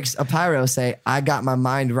lyrics of Pyro say, "I got my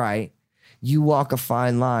mind right. You walk a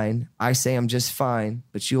fine line. I say I'm just fine,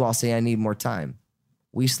 but you all say I need more time.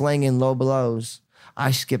 We slinging low blows.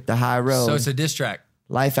 I skip the high road. So it's a diss track.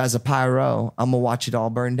 Life as a pyro. I'ma watch it all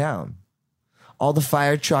burn down. All the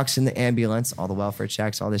fire trucks in the ambulance, all the welfare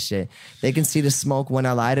checks, all this shit. They can see the smoke when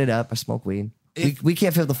I light it up. I smoke weed. We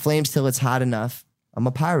can't feel the flames till it's hot enough. I'm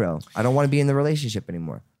a pyro. I don't want to be in the relationship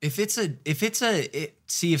anymore."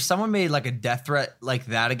 See, if someone made like a death threat like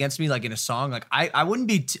that against me, like in a song, like I wouldn't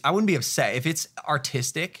be upset. If it's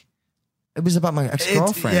artistic. It was about my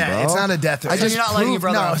ex-girlfriend, bro. It's not a death threat. You're not letting your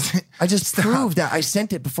brother. I just proved that I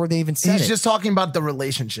sent it before they even said it. He's just talking about the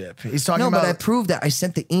relationship. He's talking about. No, but I proved that I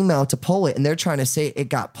sent the email to pull it, and they're trying to say it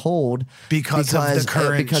got pulled because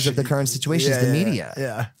of the current situations, the media.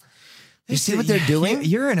 Yeah. You see what they're doing?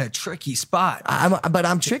 You're in a tricky spot. But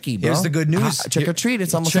I'm tricky, bro. Here's the good news. Trick or treat.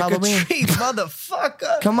 It's almost Halloween. Trick or treat,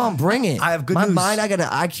 motherfucker. Come on, bring it. I have good My news. mind, I got an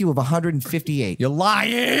IQ of 158. You're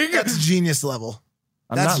lying. That's genius level.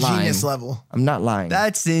 That's genius level. I'm not lying.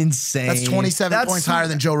 That's insane. That's 27 points higher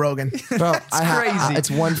than Joe Rogan. Bro, crazy. It's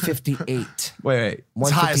 158. Wait. 158.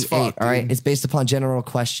 It's high as fuck, all right. dude. It's based upon general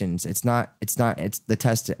questions. It's the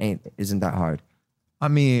test isn't that hard. I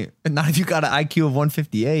mean, not if you got an IQ of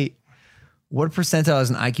 158. What percentile is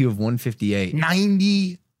an IQ of 158?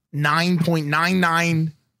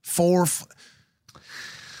 99.994.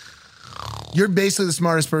 You're basically the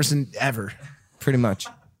smartest person ever. Pretty much.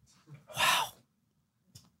 Wow.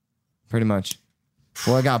 Pretty much.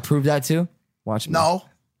 Well, I got to prove that too. Watch me. No.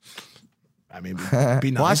 I mean,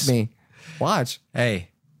 be nice. Watch me. Watch. Hey,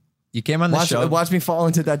 you came on the show. Watch me fall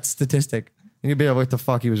into that statistic. And you'll be like, what the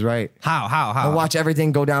fuck? He was right. How? And watch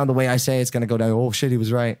everything go down the way I say it's going to go down. Oh, shit, he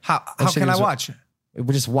was right. How can I watch?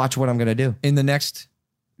 Just watch what I'm going to do. In the next?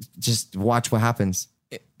 Just watch what happens.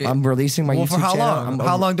 I'm releasing my YouTube for how channel. long?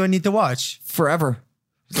 How long do I need to watch? Forever.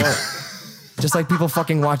 Just like people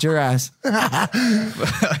fucking watch your ass.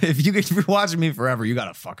 If you're watching me forever, you got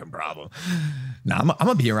a fucking problem. Nah, I'm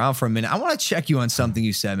going to be around for a minute. I want to check you on something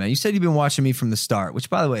you said, man. You said you've been watching me from the start,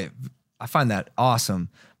 which, by the way, I find that awesome.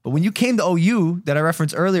 But when you came to OU that I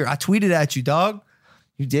referenced earlier, I tweeted at you, dog.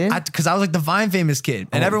 You did? Because I was like the Vine famous kid.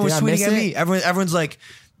 And everyone was tweeting at me. Everyone's like,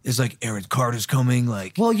 it's like Aaron Carter's coming.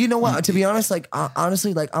 Like, well, you know what? To be honest, like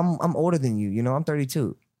honestly, like I'm older than you. You know, I'm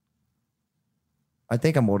 32. I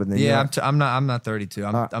think I'm older than you. Yeah, I'm not 32.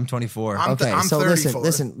 I'm 24. I'm 34.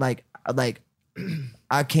 listen. Like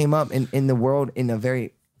I came up in the world in a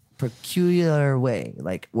very peculiar way.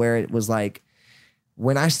 Like where it was like,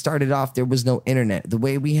 when I started off, there was no internet. The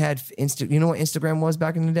way we had you know what Instagram was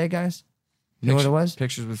back in the day, guys? You know what it was?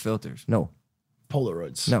 Pictures with filters. No.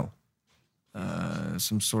 Polaroids. No.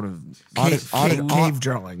 Some sort of cave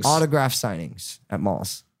drawings. Autograph signings at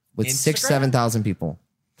malls with Instagram? 7,000 people.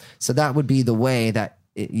 So that would be the way that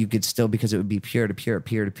you could still, because it would be peer to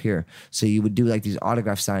peer. So you would do like these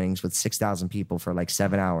autograph signings with 6,000 people for like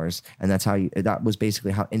 7 hours. And that was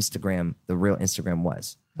basically how Instagram, the real Instagram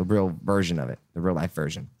was. The real version of it, the real life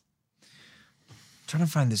version. I'm trying to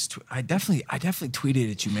find this. I definitely tweeted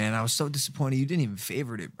at you, man. I was so disappointed. You didn't even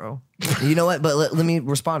favorite it, bro. You know what? But let me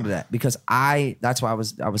respond to that, because that's why I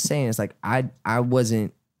was saying, it's like I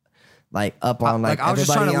wasn't like up on like I was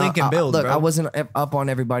just trying to link and build. Look, bro. I wasn't up on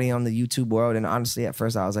everybody on the YouTube world, and honestly, at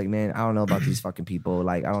first I was like, man, I don't know about these fucking people.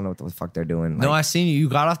 Like, I don't know what the fuck they're doing. Like, No, I seen you. You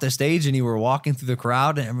got off the stage and you were walking through the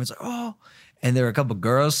crowd, and everyone's like, oh, and there were a couple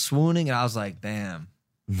girls swooning, and I was like, damn.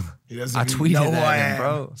 I tweeted at him,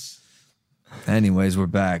 bro. Anyways, we're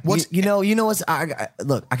back. You know what's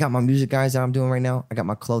look, I got my music guys that I'm doing right now. I got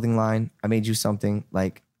my clothing line. I made you something.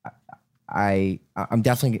 Like I'm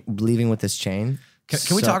definitely leaving with this chain.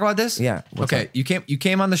 Can we talk about this? Yeah. Okay. You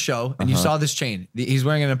came on the show and you saw this chain. He's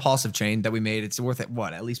wearing an Impaulsive chain that we made. It's worth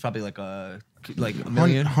what? At least probably like a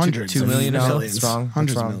million, hundreds, 2 million or so. That's wrong.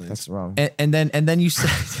 Hundreds That's of wrong. millions. That's wrong. And then you said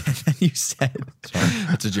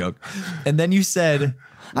that's a joke. And then you said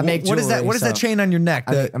I make jewelry. What is that? What is that chain on your neck?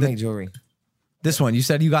 I make jewelry. This one. You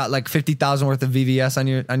said you got like 50,000 worth of VVS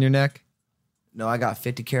on your neck. No, I got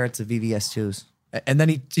 50 carats of VVS twos. And then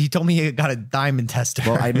he told me he got a diamond tester.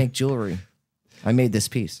 Well, I make jewelry. I made this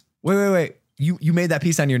piece. Wait. You made that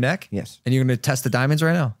piece on your neck? Yes. And you're gonna test the diamonds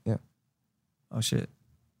right now? Yeah. Oh shit.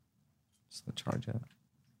 Just the charge up.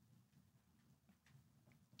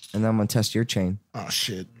 And then I'm gonna test your chain. Oh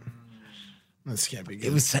shit. This can't be good.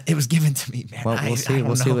 It was given to me, man. Well, we'll see.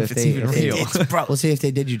 We'll see if it's they even real. We'll see if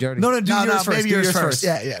they did you dirty. No, do yours first. Maybe Do yours first.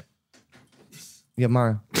 Yeah. Yeah,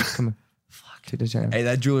 Mario. Come on. Fuck. Take the chain. Hey,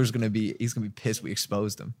 that jeweler's gonna be pissed we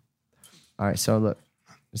exposed him. All right, so look.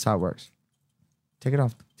 This is how it works. Take it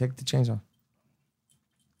off. Take the chains off.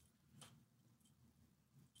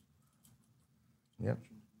 Yep.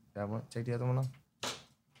 That one. Take the other one off.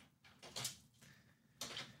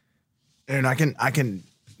 And I can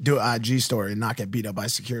do an IG story and not get beat up by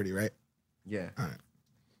security, right? Yeah. All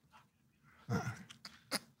right.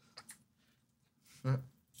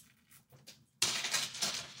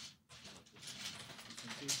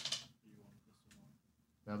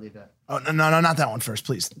 I'll leave that. Oh no, not that one first,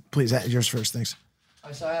 please. Yours first, thanks.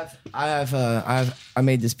 So I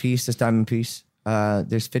made this piece, this diamond piece.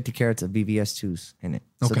 There's 50 carats of VVS twos in it.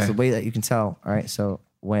 So Okay. it's the way that you can tell. All right. So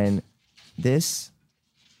when this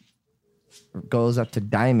goes up to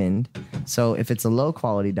diamond, so if it's a low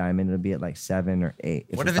quality diamond, it'll be at like 7 or 8.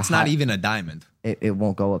 What if it's not even a diamond? It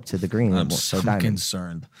won't go up to the green. I'm so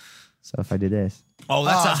concerned. So if I did this, Oh,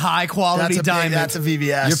 that's a high quality diamond. That's a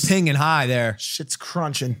VVS. You're pinging high there. Shit's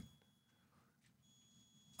crunching.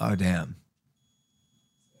 Oh damn.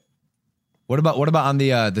 What about on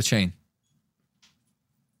the chain?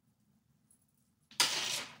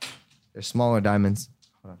 they're smaller diamonds.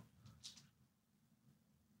 Hold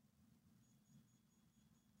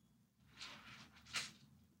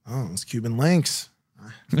on. Oh, it's Cuban links.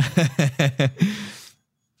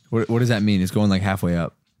 What does that mean? It's going like halfway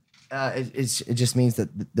up. It just means that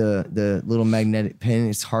the little magnetic pin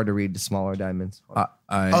is hard to read the smaller diamonds.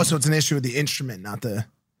 So it's an issue with the instrument, not the.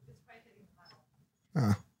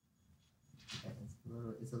 Oh.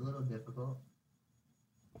 It's a little difficult.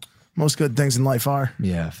 Most good things in life are.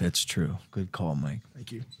 Yeah, if it's true. Good call, Mike.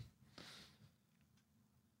 Thank you.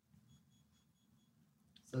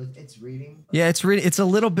 So it's reading. Yeah, it's reading. It's a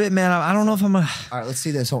little bit, man. I don't know if I'm a. All right, let's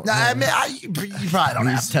see this. Nah, I mean, you probably don't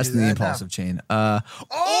have He's to testing do the that. impulsive chain. Oh!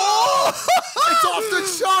 It's off the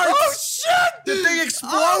charts! Oh shit! The thing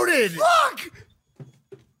exploded! Fuck!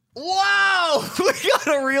 Wow! We got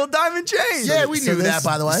a real diamond chain. Yeah, we knew that,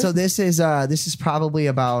 by the way. So this is probably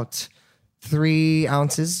about 3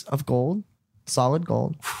 ounces of gold, solid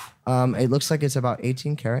gold. It looks like it's about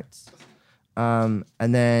 18 carats. And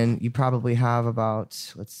then you probably have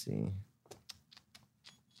about, let's see.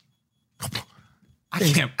 I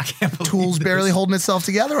can't believe Tool's this. barely holding itself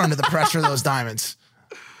together under the pressure of those diamonds.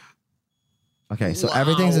 Okay, so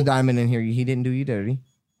everything's a diamond in here. He didn't do you dirty.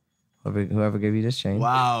 Whoever gave you this chain.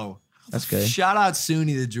 Wow. That's good. Shout out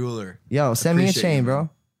Suni the jeweler. Yo, send me a Appreciate chain, you, bro.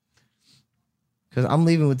 Because I'm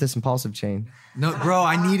leaving with this impulsive chain. No, bro,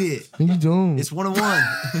 I need it. You don't. It's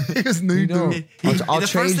 101. He was new You doing. don't. I'll the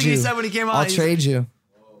trade first thing you. he said when he came out, I'll he's- trade you.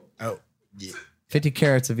 Oh, yeah. 50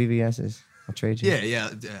 carats of VVS's. I'll trade you. Yeah.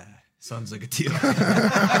 Sounds like a deal.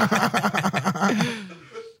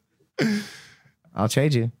 I'll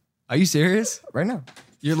trade you Are you serious? right now.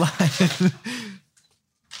 You're lying.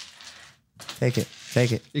 Take it.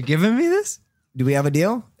 Take it. You're giving me this? Do we have a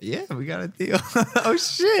deal? Yeah, we got a deal. Oh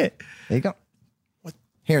shit. There you go.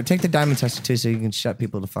 Here, take the diamond tester too so you can shut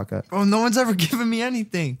people the fuck up. Bro, no one's ever given me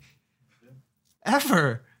anything.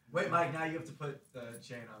 Ever. Wait, Mike, now you have to put the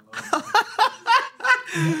chain on.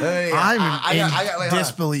 I'm in hold on.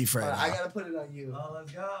 disbelief right I now. gotta put it on you. Oh,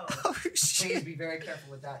 let's go. Please be very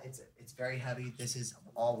careful with that. It's very heavy. This is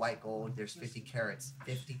all white gold. There's 50 carats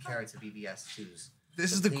of BBS twos.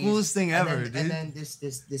 This So is the please- coolest thing and ever, then, dude. And then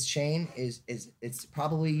this chain is it's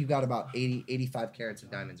probably you got about 85 carats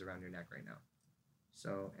of diamonds around your neck right now.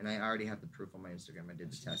 So, and I already have the proof on my Instagram. I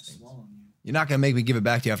did the testing. You're not gonna make me give it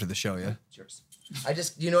back to you after the show, yeah? It's yours.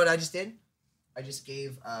 You know what I just did? I just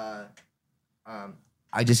gave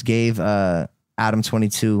Adam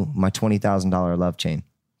 22 my $20,000 love chain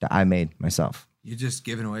that I made myself. You're just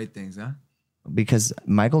giving away things, huh? Because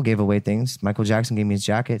Michael gave away things. Michael Jackson gave me his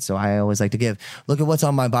jacket, so I always like to give. Look at what's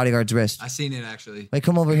on my bodyguard's wrist. I seen it actually. Wait,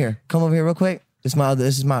 come over here. Come over here real quick. This is my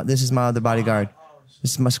other bodyguard.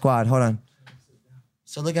 This is my squad. Hold on.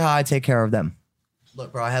 So look at how I take care of them.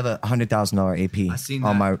 Look, bro, I have a $100,000 AP seen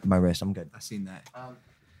on that. my wrist. I'm good. I seen that.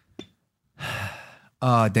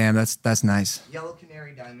 Oh damn, that's nice. Yellow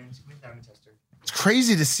canary diamonds. Give me a diamond tester. It's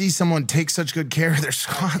crazy to see someone take such good care of their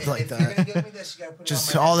squad like that.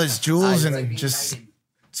 Just all his jewels and just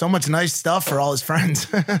so much nice stuff for all his friends.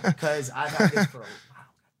 Because I've had this for a while. God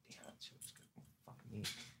damn, that shit was fucking me.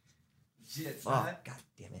 Shit, fuck. God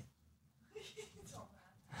damn it.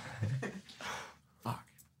 Fuck.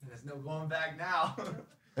 There's no going back now.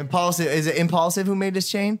 Impaulsive. Is it Impaulsive who made this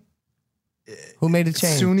chain? Who made the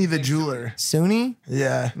chain? Suni the jeweler. Suni?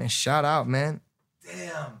 Yeah. Man, shout out, man.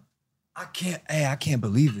 Damn. I can't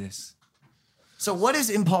believe this. So what is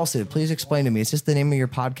Impaulsive? Please explain to me. Is this the name of your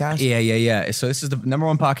podcast? Yeah. So this is the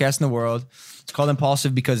 #1 podcast in the world. It's called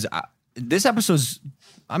Impaulsive because this episode's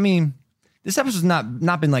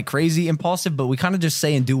not been like crazy impulsive, but we kind of just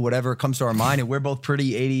say and do whatever comes to our mind, and we're both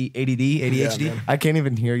pretty ADHD. Yeah, I can't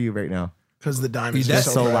even hear you right now. Because the diamonds They're are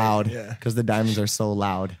so bright. loud. Yeah. Because the diamonds are so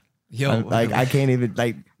loud. Yo, like I can't even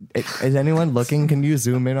like. Is anyone looking? Can you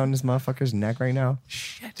zoom in on this motherfucker's neck right now?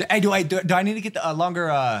 Hey, do I need to get the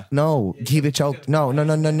longer? No, keep it choked. No.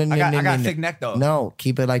 I got a thick neck though. No,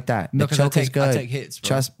 keep it like that. No, The choke is I good. take hits,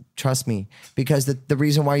 bro. Trust me, because the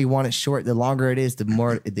reason why you want it short, the longer it is,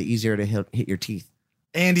 the easier to hit your teeth.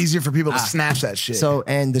 And easier for people to snatch that shit. So,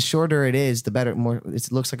 and the shorter it is, the better. More, it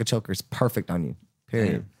looks like a choker. It's perfect on you.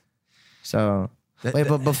 Period. Damn. So, wait,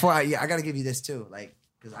 but before I gotta give you this too, like,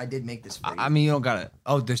 because I did make this for you. I mean, you don't gotta.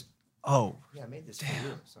 Oh, yeah, I made this for you.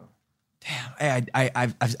 So. Damn. Hey,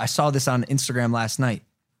 I saw this on Instagram last night.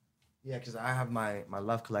 Yeah, because I have my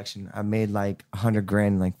love collection. I made like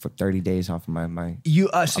 $100,000 like for 30 days off of my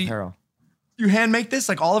apparel. You hand make this?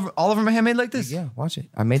 Like all of them are handmade like this? Yeah, watch it.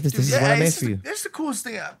 I made this. This is what I made for you. That's the coolest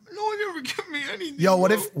thing. No one ever give me anything. Yo,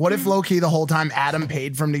 what if low key the whole time Adam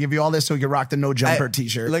paid for him to give you all this so he could rock the no jumper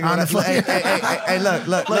T-shirt? Look, On the hey, look.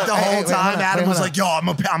 Like the whole time, Adam was like, "Yo, I'm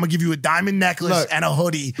gonna give you a diamond necklace and a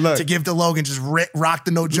hoodie to give to Logan. Just rock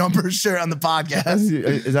the no jumper shirt on the podcast."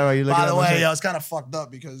 Is that why you looking at By the my way, shirt? yo, it's kind of fucked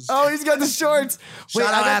up because he's got the shorts. Shout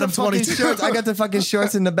out I got Adam the fucking 22. shorts. I got the fucking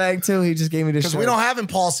shorts in the bag too. He just gave me the shorts. we don't have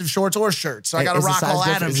impulsive shorts or shirts, so I gotta Is the rock size all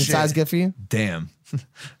good- Adam's Is the shit. size good for you? Damn.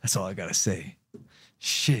 That's all I gotta say.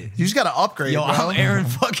 Shit. You just gotta upgrade, Yo, bro. I'm Aaron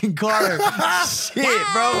fucking Carter. Shit,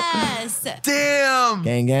 bro. Yes. Damn.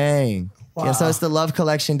 Gang. Wow. Yeah, so it's the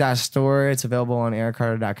lovecollection.store. It's available on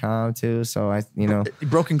aaroncarter.com too. So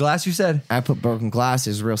Broken glass, you said? I put broken glass.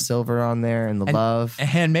 There's real silver on there and the love. And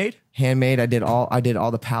handmade? Handmade. I did all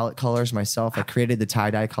the palette colors myself. I created the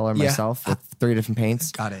tie-dye color myself with 3 different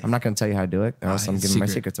paints. Got it. I'm not gonna tell you how to do it, or else I'm giving my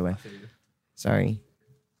secret. secrets away.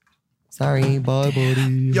 Sorry, bye,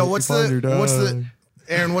 buddy. Yo, what's the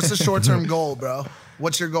Aaron? What's the short term goal, bro?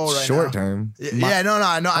 What's your goal right now? short term? I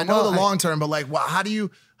know the long term, but like, how do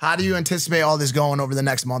you anticipate all this going over the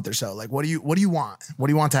next month or so? Like, what do you want? What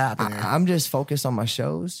do you want to happen? Aaron? I'm just focused on my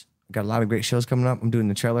shows. I got a lot of great shows coming up. I'm doing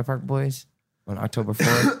the Trailer Park Boys on October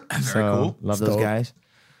 4th. So cool. love those guys.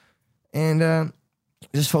 And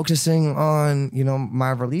just focusing on, my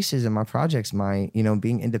releases and my projects, my,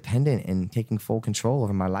 being independent and taking full control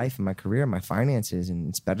over my life and my career, my finances, and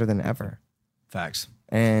it's better than ever. Facts.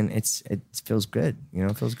 And it feels good.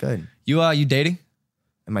 It feels good. You dating?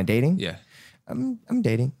 Am I dating? Yeah. I'm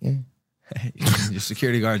dating. Yeah. Your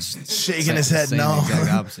security guard's Shaking his head, no.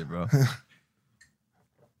 Exact opposite, bro.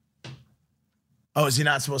 Oh, is he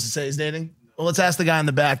not supposed to say he's dating? Well, let's ask the guy in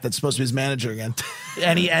the back that's supposed to be his manager again.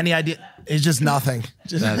 Any idea? It's just nothing.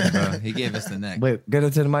 Just Bro. He gave us the neck. Wait, get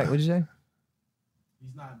it to the mic. What'd you say?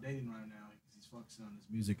 He's not dating right now because he's focusing on his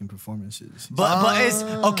music and performances. But it's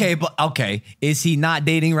okay. Is he not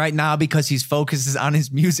dating right now because he's focuses on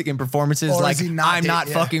his music and performances? Or Like is he not I'm not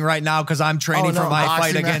fucking right now because I'm training no, for my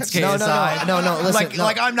boxing fight against match. KSI. No, listen,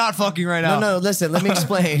 Like I'm not fucking right now. No, listen, let me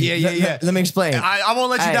explain. Yeah. Let me explain. I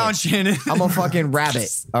won't let you Hey, down, Shannon. I'm a fucking rabbit.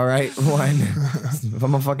 All right. 1,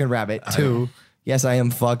 I'm a fucking rabbit. 2, yes, I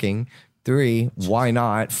am fucking. 3, why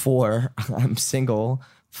not? 4, I'm single.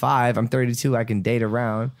 5, I'm 32. I can date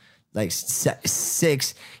around. Like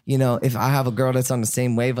 6, if I have a girl that's on the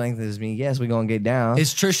same wavelength as me, yes, we're gonna get down.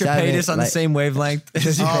 Is Trisha 7, Paytas on the same wavelength?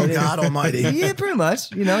 Oh, God almighty. Yeah, pretty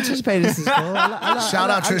much. Trisha Paytas is cool. Shout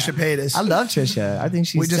out Trisha Paytas. I love Trisha. I think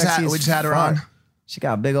she's We just sexy had- as we just had her fuck. on. She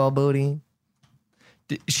got a big old booty.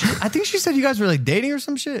 I think she said you guys were like dating or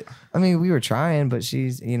some shit. I mean, we were trying, but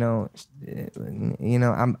she's, I didn't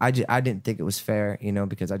think it was fair,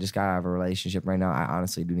 because I just got out of a relationship right now. I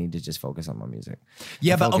honestly do need to just focus on my music.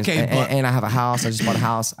 Yeah, And but focus- okay, and I have a house. I just bought a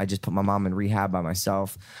house. I just put my mom in rehab by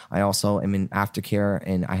myself. I also am in aftercare,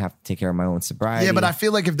 and I have to take care of my own sobriety. Yeah, but I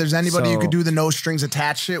feel like if there's anybody you So- could do the no strings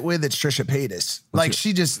attached shit with, it's Trisha Paytas. Like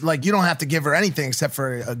she just you don't have to give her anything except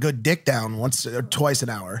for a good dick down once or twice an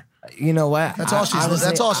hour. You know what? That's all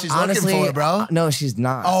she's honestly, looking for, bro. No, she's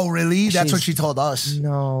not. Oh, really? That's what she told us.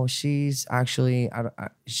 No, she's actually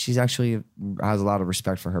has a lot of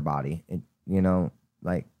respect for her body. You know,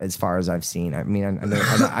 like as far as I've seen. I mean,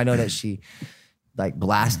 I know that she like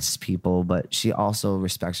blasts people, but she also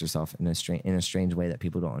respects herself in a strange way that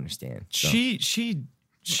people don't understand. So.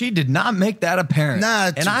 She did not make that apparent.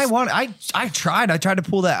 Nah, and I tried to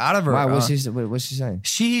pull that out of her. Why? What's she saying?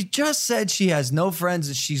 She just said she has no friends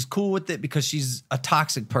and she's cool with it because she's a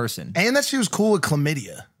toxic person. And that she was cool with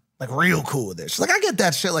chlamydia. Like real cool with it. She's like, I get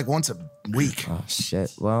that shit like once a week. Oh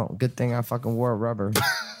shit. Well, good thing I fucking wore rubber.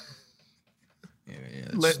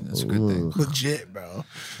 That's a good thing. Legit, bro.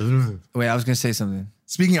 Wait, I was gonna say something.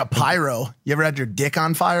 Speaking of pyro, you ever had your dick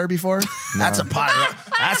on fire before? No. That's a pyro.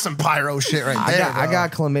 That's some pyro shit right there. I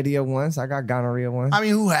got chlamydia once. I got gonorrhea once. I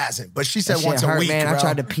mean, who hasn't? But she said that once shit hurt, a week, man. bro. I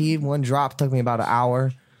tried to pee. One drop took me about an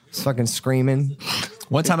hour. Just fucking screaming.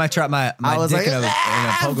 One time I tried my dick in a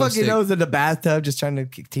pogo fucking stick. I was in the bathtub just trying to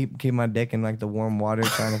keep my dick in like the warm water,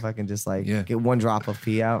 trying to fucking just like get one drop of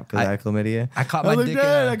pee out because I had chlamydia. I caught my dick.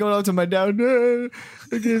 I go out to my dad. There's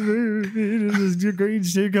this green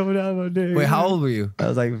shit coming out of my dick. Wait, how old were you? I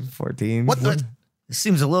was like 14. What the? It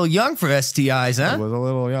seems a little young for STIs, huh? I was a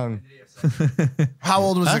little young. How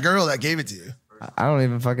old was the girl that gave it to you? I don't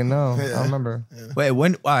even fucking know. I don't remember. Yeah. Wait,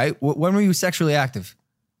 when were you sexually active?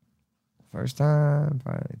 First time,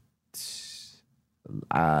 probably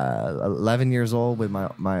 11 years old with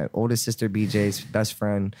my oldest sister, BJ's best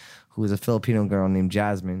friend, who was a Filipino girl named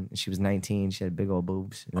Jasmine. She was 19. She had big old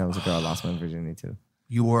boobs. And that was a girl I lost my virginity to.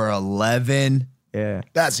 You were 11? Yeah.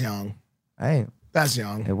 That's young. Hey. That's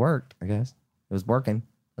young. It worked, I guess. It was working.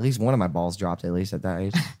 At least one of my balls dropped, at least at that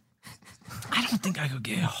age. I don't think I could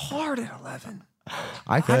get hard at 11.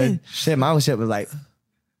 I could. Shit, my shit was like...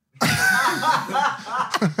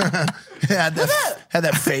 had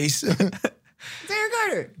that face.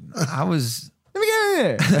 I was... Let me get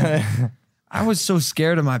in there. I was so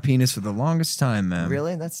scared of my penis for the longest time, man.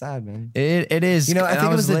 Really? That's sad, man. It is. You know, I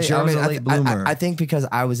think it was the German. I was a late bloomer. I think because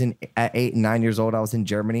I was at 8 and 9 years old, I was in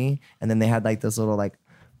Germany, and then they had like this little like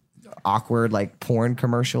awkward like porn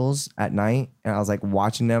commercials at night, and I was like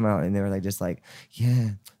watching them, and they were like just like,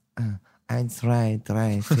 yeah, 1, 2,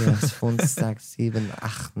 3, 4, 5, 6, 7,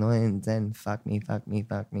 8, 9, 10, fuck me,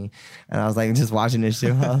 and I was like just watching this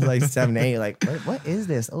shit. I was like 7, 8, like what is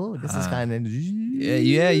this? Oh, this is kind of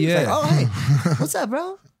yeah. Like, oh hey, what's up,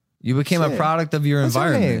 bro? You became a product of your What's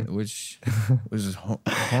your environment, name? which was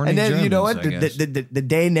horny. And then Germans, you know what? I guess. The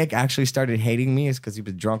day Nick actually started hating me is because he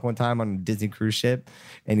was drunk one time on a Disney cruise ship,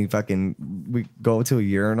 and we go to a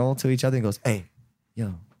urinal to each other and goes, "Hey, yo,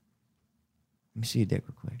 let me see your dick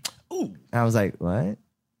real quick." Ooh. And I was like, "What?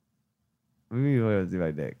 What do you want to see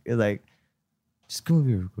my dick?" It's like, "Just come over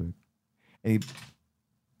here real quick." And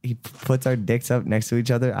he puts our dicks up next to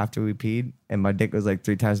each other after we peed, and my dick was like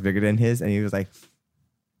 3 times bigger than his, and he was like.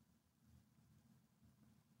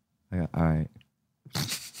 I go, all right.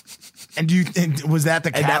 And was that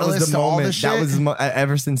the catalyst to all this shit? That was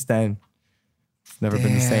ever since then. It's never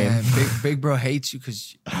been the same. Big bro hates you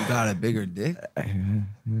because you got a bigger dick.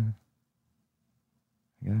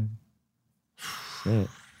 Yeah. Shit.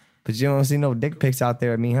 But you don't see no dick pics out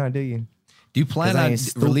there of me, huh? Do you? Do you plan on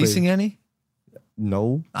releasing any?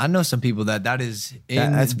 No. I know some people that is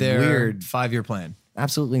in that's their weird 5-year plan.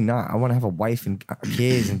 Absolutely not. I want to have a wife and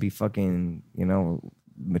kids and be fucking,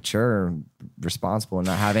 mature and responsible and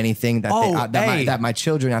not have anything that my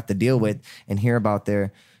children have to deal with and hear about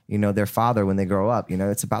their father when they grow up.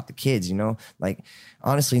 It's about the kids, like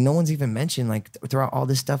honestly, no one's even mentioned like throughout all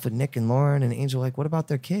this stuff with Nick and Lauren and Angel, like what about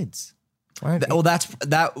their kids? Well, that's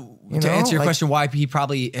that. To answer your question,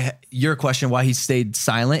 why he stayed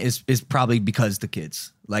silent is probably because the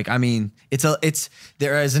kids. Like, I mean,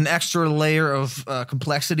 there is an extra layer of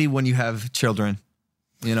complexity when you have children.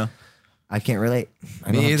 I can't relate.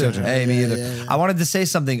 Me either. Hey, me either. Yeah. I wanted to say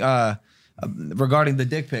something regarding the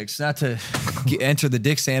dick pics, not to enter the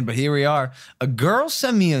dick stand, but here we are. A girl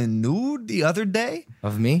sent me a nude the other day.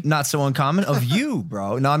 Of me? Not so uncommon. Of you,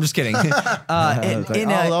 bro. No, I'm just kidding. I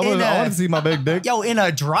want to see my big dick. Yo, in a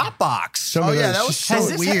Dropbox. That was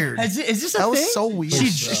so weird. Is this a thing? That was so weird.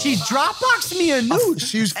 She Dropboxed me a nude.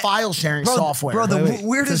 She used file sharing software. Bro, the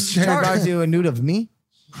weirdest part. Did you a nude of me?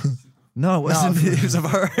 No, it wasn't. It was of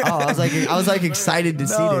her. Oh, I was like excited to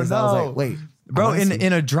see this. No. I was like, wait. Bro,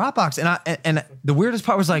 in a Dropbox, and the weirdest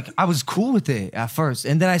part was like I was cool with it at first,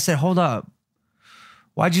 and then I said, "Hold up,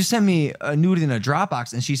 why'd you send me a nude in a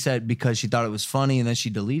Dropbox?" And she said because she thought it was funny, and then she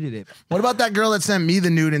deleted it. What about that girl that sent me the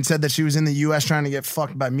nude and said that she was in the U.S. trying to get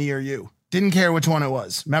fucked by me or you? Didn't care which one it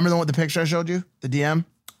was. Remember the one with the picture I showed you? The DM?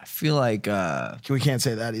 I feel like we can't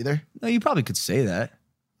say that either. No, you probably could say that.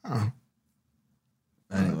 Oh.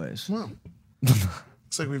 Anyways. Well,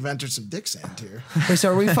 looks like we've entered some dick sand here. Wait,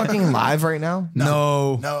 so are we fucking live right now?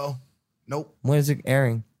 No. Nope. When is it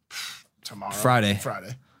airing? Tomorrow. Friday.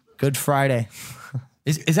 Good Friday.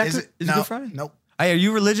 Is that Is good, it? is No. it Good Friday? Nope. Hey, are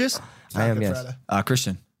you religious? I am, Good yes. Friday.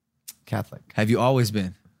 Christian. Catholic. Have you always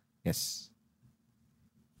been? Yes.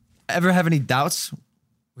 Ever have any doubts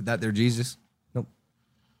with that there Jesus? Nope.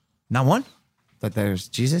 Not one? That there's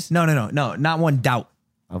Jesus? No. Not one doubt.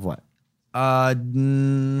 Of what?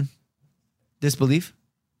 Disbelief?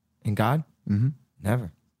 In God? Mm-hmm.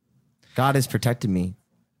 Never. God has protected me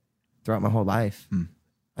throughout my whole life.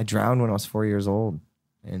 I drowned when I was 4 years old,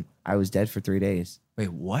 and I was dead for 3 days. Wait,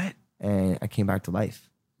 what? And I came back to life.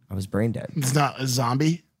 I was brain dead. It's not a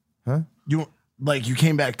zombie. Huh? You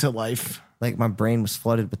came back to life. Like my brain was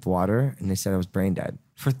flooded with water, and they said I was brain dead.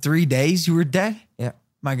 For 3 days you were dead? Yeah.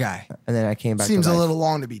 My guy. And then I came back Seems to a life. little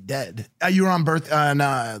long to be dead. You were on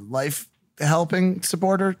life helping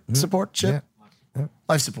support ship? Yeah.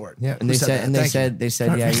 Life support. Yeah. And Who they that? they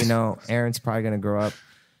said, yeah, Aaron's probably gonna grow up.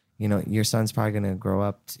 Your son's probably gonna grow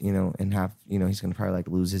up, and have, he's gonna probably like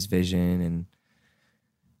lose his vision, and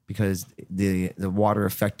because the water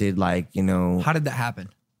affected, How did that happen?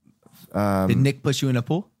 Did Nick push you in a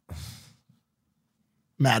pool?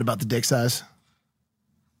 Mad about the dick size.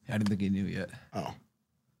 I didn't think he knew yet. Oh.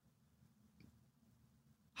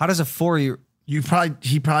 How does a 4-year... He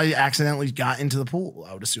probably accidentally got into the pool,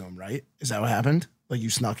 I would assume, right? Is that what happened? Like you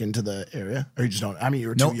snuck into the area? Or you just don't? I mean, you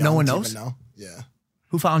were too young. No one to knows? even know. Yeah.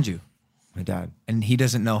 Who found you? My dad. And he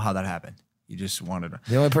doesn't know how that happened. You just wanted to...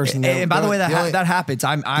 The only person And by the way, that happens.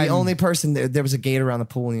 I'm the only person there was a gate around the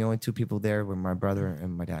pool, and the only two people there were my brother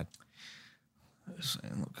and my dad.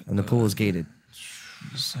 And the pool was gated.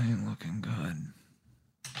 This ain't looking good.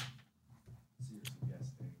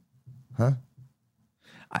 Huh?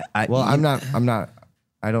 I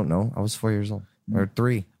don't know. I was 4 years old or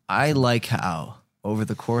 3. I like how over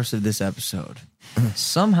the course of this episode,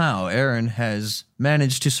 somehow Aaron has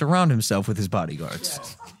managed to surround himself with his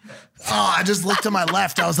bodyguards. Oh, I just looked to my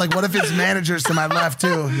left. I was like, what if his manager's to my left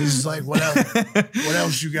too? He's just like, what else? What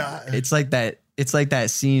else you got? It's like that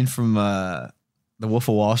scene from The Wolf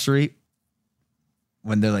of Wall Street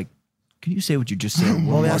when they're like, "Can you say what you just said?"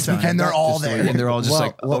 Well, that's because and they're all there, and they're all just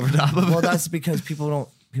over top of it. Well, that's because people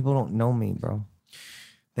don't know me, bro.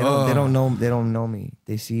 They don't know me.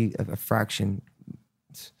 They see a fraction,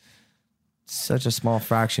 such a small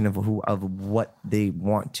fraction of what they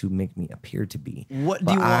want to make me appear to be. What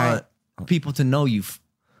do you want people to know you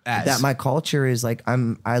as? That my culture is like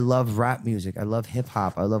I love rap music. I love hip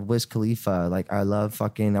hop. I love Wiz Khalifa. Like I love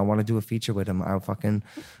fucking. I want to do a feature with him. I fucking.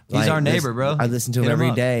 He's our neighbor, bro. I listen to him Hit every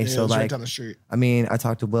up. day. Yeah, so it's like right down the street. I mean, I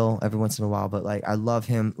talk to Will every once in a while, but like I love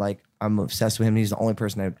him. Like I'm obsessed with him. He's the only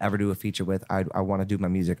person I'd ever do a feature with. I want to do my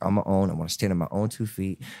music on my own. I want to stand on my own 2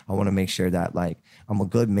 feet. I want to make sure that like I'm a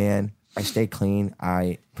good man. I stay clean.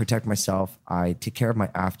 I protect myself. I take care of my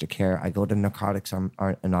aftercare. I go to Narcotics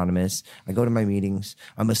Anonymous. I go to my meetings.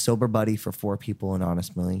 I'm a sober buddy for 4 people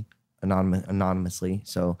anonymously.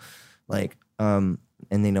 So, like, and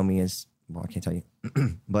they know me as well. I can't tell you,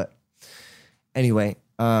 but anyway,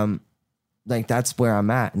 like that's where I'm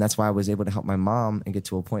at, and that's why I was able to help my mom and get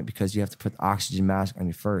to a point because you have to put the oxygen mask on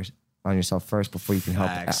yourself first before you can help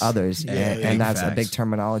others. Yeah, and that's facts. a big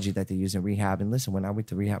terminology that they use in rehab. And listen, when I went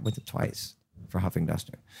to rehab, went to twice for Huffing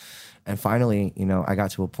Duster. And finally, I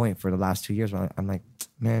got to a point for the last 2 years where I'm like,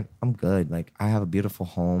 man, I'm good. Like I have a beautiful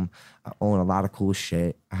home. I own a lot of cool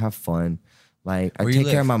shit. I have fun. Like I Where you take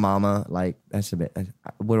care live? of my mama. Like that's a bit.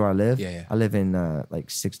 Where do I live? Yeah. I live in like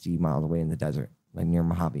 60 miles away in the desert, like near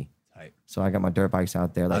Mojave. So I got my dirt bikes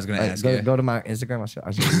out there. Like, I was gonna ask you. go to my Instagram. I'll show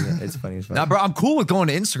you. It's funny as fuck. Nah, bro, I'm cool with going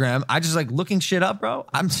to Instagram. I just like looking shit up, bro.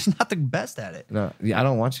 I'm just not the best at it. No, yeah, I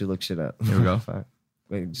don't want you to look shit up. Here we go. Fuck.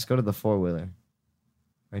 Wait, just go to the 4-wheeler.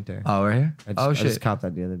 Right there. Oh, right here? I shit. just copped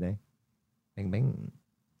that the other day. Bing, bing.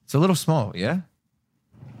 It's a little small, yeah?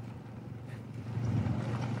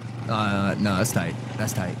 No, that's tight.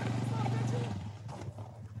 That's tight.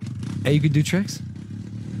 Hey, you could do tricks?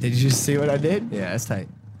 Did you see what I did? Yeah, that's tight.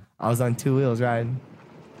 I was on 2 wheels riding.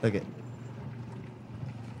 Look it.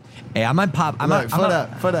 Hey, I might pop.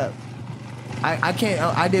 Foot up. I can't.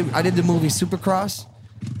 I did the movie Supercross,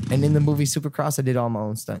 and in the movie Supercross, I did all my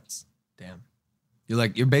own stunts. Damn.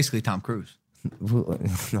 You're basically Tom Cruise.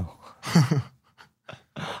 No.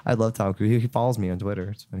 I love Tom Cruise. He follows me on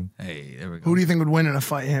Twitter. It's funny. Hey, there we go. Who do you think would win in a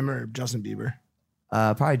fight, him or Justin Bieber?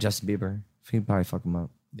 Probably Justin Bieber. He'd probably fuck him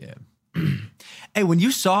up. Yeah. Hey, when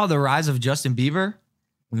you saw the rise of Justin Bieber,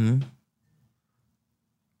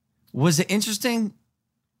 was it interesting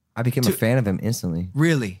I became a fan of him instantly.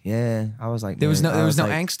 Really? Yeah. I was like, There was no like,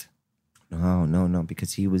 angst? No,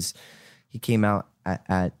 because he came out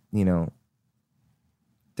at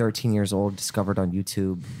 13 years old, discovered on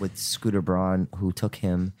YouTube with Scooter Braun, who took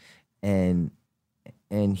him, and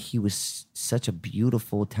he was such a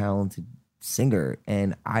beautiful, talented singer,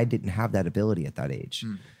 and I didn't have that ability at that age.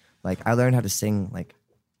 Like I learned how to sing like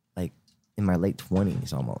in my late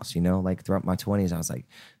 20s almost, like throughout my 20s I was like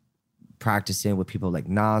practicing with people like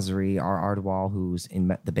Nasri, Ardwal, who's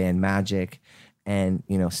in the band Magic, and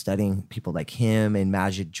studying people like him and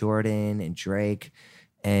Majid Jordan and Drake,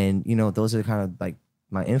 and those are kind of like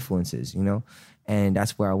my influences, and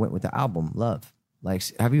that's where I went with the album Love. Like,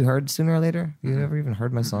 have you heard Sooner or Later? You ever even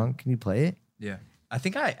heard my song? Can you play it? Yeah, I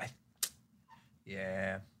think I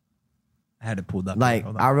had it pulled up. Like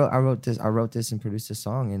I wrote this and produced this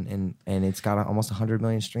song, and it's got almost 100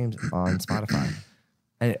 million streams on Spotify,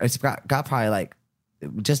 and it's got probably like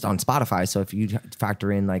just on Spotify. So if you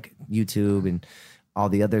factor in like YouTube and all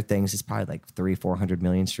the other things, it's probably like 300-400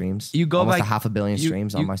 million streams. You go almost by 500 million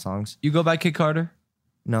streams on my songs. You go by Kid Carter?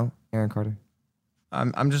 No, Aaron Carter.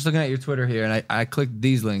 I'm just looking at your Twitter here, and I clicked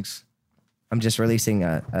these links. I'm just releasing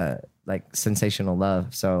like Sensational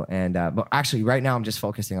Love. So but actually right now I'm just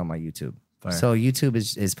focusing on my YouTube. Fire. So YouTube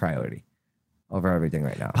is priority over everything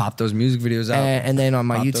right now. Pop those music videos out. And then on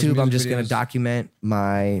my Pop YouTube, I'm just videos. gonna document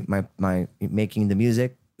my making the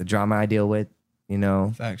music, the drama I deal with,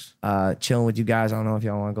 Thanks. Chilling with you guys. I don't know if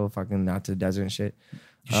y'all want to go fucking out to the desert and shit.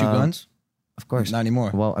 You shoot guns? Of course. Not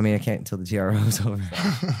anymore. Well, I mean, I can't until the TRO's over.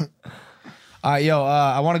 All right, yo,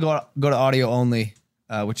 I want to go to audio only,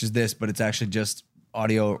 which is this, but it's actually just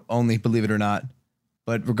audio only, believe it or not.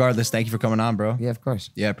 But regardless, thank you for coming on, bro. Yeah, of course.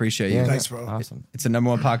 Yeah, appreciate you. Yeah, Thanks, bro. Awesome. It's the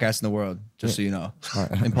 #1 podcast in the world, just so you know.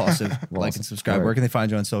 Impulsive. Like and subscribe. Where can they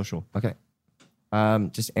find you on social? Okay.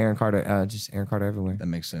 Just Aaron Carter. Just Aaron Carter everywhere. That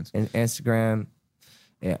makes sense. And Instagram,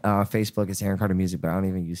 Facebook. It's Aaron Carter Music, but I don't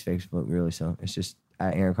even use Facebook really. So it's just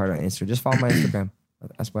at Aaron Carter on Instagram. Just follow my Instagram.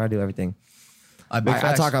 That's where I do everything. I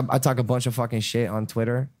talk a bunch of fucking shit on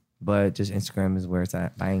Twitter, but just Instagram is where it's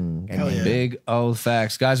at. Bang. Yeah. Big old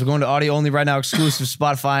facts. Guys, we're going to audio only right now, exclusive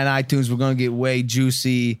Spotify and iTunes. We're going to get way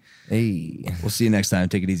juicy. Hey. We'll see you next time.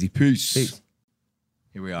 Take it easy. Peace.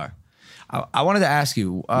 Here we are. I wanted to ask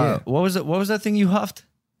you, what was that thing you huffed?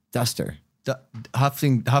 Duster.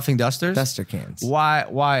 Huffing dusters? Duster cans.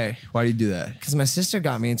 Why do you do that? Because my sister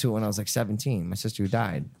got me into it when I was like 17. My sister who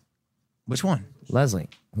died. Which one? Leslie,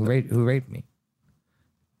 who raped me.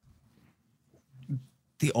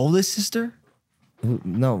 The oldest sister?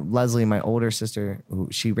 No, Leslie, my older sister,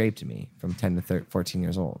 she raped me from 10 to 14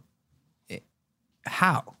 years old.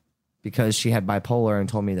 How? Because she had bipolar and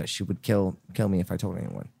told me that she would kill me if I told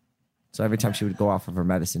anyone. So every time she would go off of her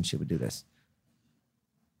medicine, she would do this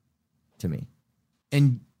to me.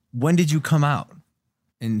 And when did you come out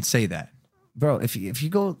and say that? Bro, if you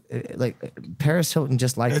go, like, Paris Hilton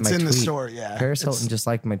just liked my tweet. It's in the story, yeah. Paris Hilton just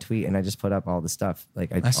liked my tweet, and I just put up all the stuff.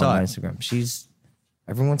 Like, I saw on my it. Instagram.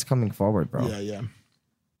 Everyone's coming forward, bro. Yeah.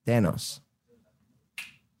 Thanos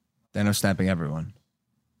snapping everyone.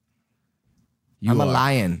 I'm a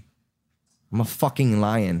lion. I'm a fucking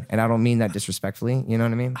lion. And I don't mean that disrespectfully. You know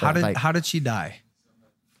what I mean? How did she die?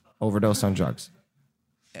 Overdose on drugs.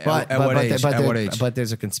 At what age? But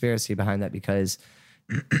there's a conspiracy behind that because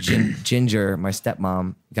Ginger, my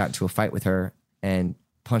stepmom, got into a fight with her and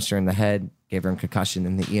punched her in the head, gave her a concussion,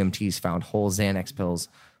 and the EMTs found whole Xanax pills,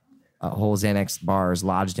 whole Xanax bars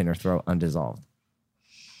lodged in her throat, undissolved.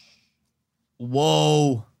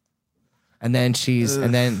 Whoa! And then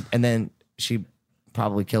she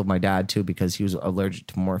probably killed my dad too because he was allergic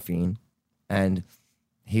to morphine, and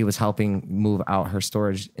he was helping move out her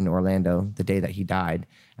storage in Orlando the day that he died,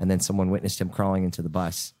 and then someone witnessed him crawling into the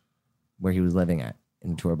bus where he was living at,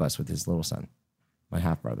 into a bus with his little son, my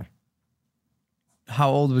half brother. How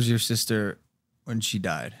old was your sister when she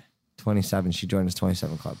died? 27. She joined his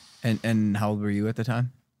 27 club. And how old were you at the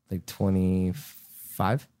time? Like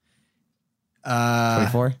 25.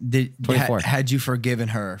 24. 24. Had you forgiven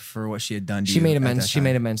her for what she had done to you? She made amends. She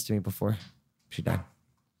made amends to me before she died.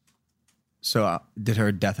 So did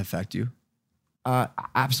her death affect you?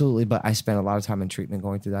 Absolutely, but I spent a lot of time in treatment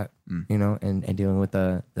going through that, and dealing with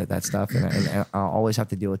that stuff, and I'll always have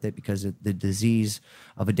to deal with it because the disease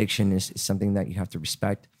of addiction is something that you have to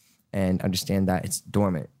respect and understand that it's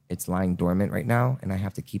dormant. It's lying dormant right now, and I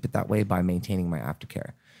have to keep it that way by maintaining my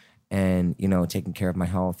aftercare and, taking care of my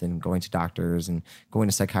health and going to doctors and going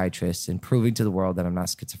to psychiatrists and proving to the world that I'm not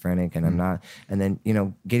schizophrenic and I'm not, and then,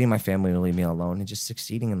 getting my family to leave me alone and just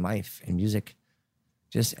succeeding in life and music.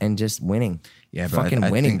 just winning. Yeah, bro. Fucking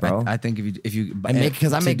I winning, think, bro. I think if you I make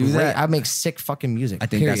because I to make do great, that, I make sick fucking music. I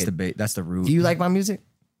think period. that's the root. Do you like my music?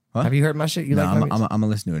 Huh? Have you heard my shit? You No, like my music? I'm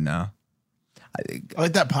gonna listen to it now. I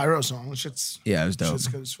like that Pyro song. That shit's Yeah, it was dope. shit's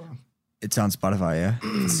good as fuck. It's on Spotify.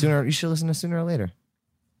 Yeah. Sooner you should listen to Sooner or Later.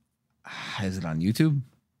 Is it on YouTube?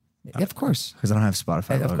 Yeah, of course. Because I don't have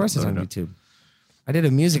Spotify. Of course, it's on loaded up. YouTube. I did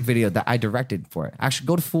a music video that I directed for it. Actually,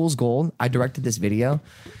 go to Fool's Gold. I directed this video.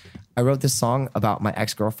 I wrote this song about my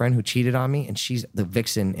ex-girlfriend who cheated on me, and she's the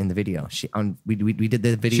vixen in the video. We did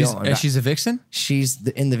the video. She's a vixen? She's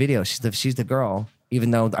in the video. She's the girl,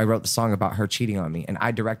 even though I wrote the song about her cheating on me, and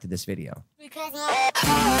I directed this video.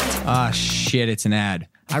 Ah, shit, it's an ad.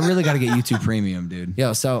 I really got to get YouTube Premium, dude.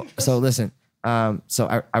 Yo, so listen.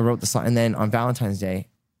 So I wrote the song, and then on Valentine's Day,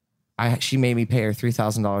 she made me pay her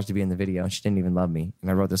 $3,000 to be in the video, and she didn't even love me. And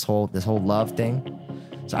I wrote this whole love thing.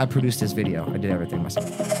 So I produced this video. I did everything myself,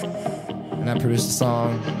 and I produced the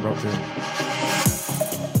song, wrote the.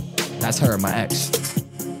 That's her, my ex.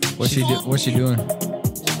 What's she doing?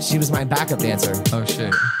 She was my backup dancer. Oh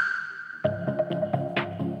shit.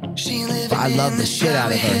 But I loved the shit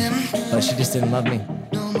out of her, but she just didn't love me.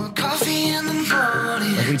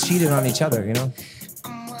 Like we cheated on each other, you know.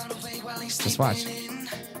 Just watch.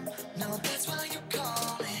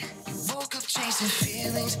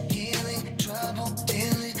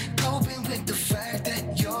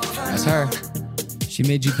 That's her. She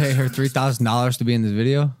made you pay her $3,000 to be in this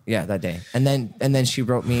video? Yeah, that day. And then she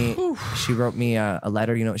wrote me a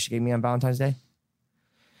letter. You know what she gave me on Valentine's Day?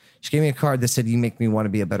 She gave me a card that said, "You make me want to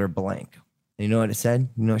be a better blank." And you know what it said?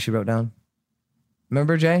 You know what she wrote down?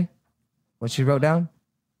 Remember, Jay? What she wrote down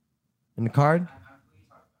in the card?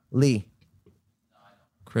 Lee.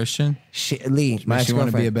 Christian? Lee, my Makes you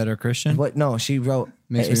want to be a ex-girlfriend. better Christian? What? No, she wrote.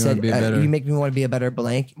 Makes me it want said, to be a better "You make me want to be a better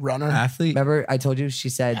blank Runner. athlete." Remember, I told you. She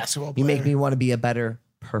said, Basketball "You make player. me want to be a better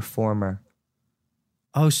performer."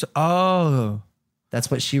 Oh,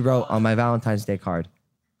 That's what she wrote on my Valentine's Day card.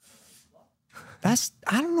 I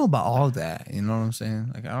don't know about all that. You know what I'm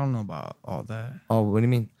saying? Like, I don't know about all that. Oh, what do you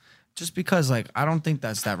mean? Just because, like, I don't think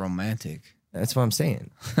that's that romantic. That's what I'm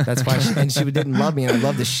saying. That's why she didn't love me, and I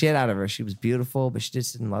loved the shit out of her. She was beautiful, but she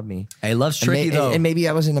just didn't love me. Hey, love's tricky though. And maybe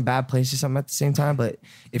I was in a bad place or something at the same time. But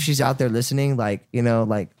if she's out there listening, like, you know,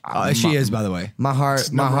 like She is, by the way. my heart,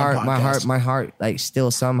 podcast. my heart, like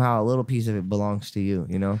still somehow a little piece of it belongs to you.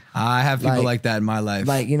 You know, I have people like that in my life.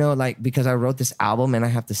 like, you know, like because I wrote this album and I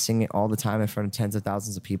have to sing it all the time in front of tens of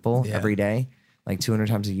thousands of people every day, like 200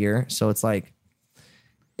 times a year. So it's like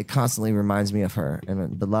it constantly reminds me of her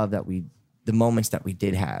and the love that the moments that we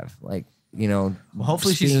did have, like, you know,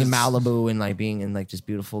 hopefully being she's in Malibu and like being in like just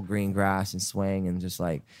beautiful green grass and swaying and just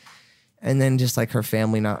like, and then just like her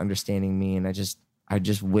family not understanding me, and I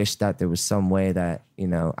just wish that there was some way that, you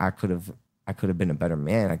know, I could have been a better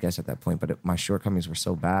man, I guess, at that point, but my shortcomings were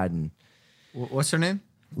so bad. And What's her name?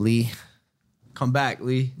 Lee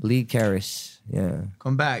Lee. Lee Karras, yeah,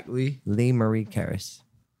 Come back, Lee. Lee Marie Karras,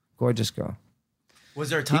 gorgeous girl. Was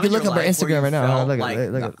there a time You can in look your up her life where Instagram you right now. felt Look like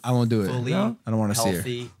at I won't do it. fully I don't want to see her.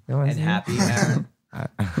 healthy You wanna and see her? happy? Aaron?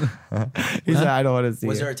 He said, I don't want to see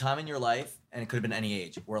Was her. there a time in your life, and it could have been any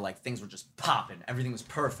age, where like things were just popping, everything was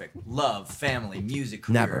perfect, love, family, music,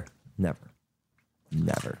 career?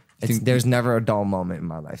 Never. There's never a dull moment in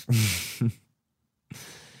my life.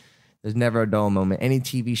 There's never a dull moment. Any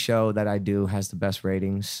TV show that I do has the best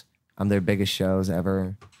ratings. I'm their biggest shows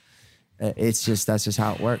ever. That's just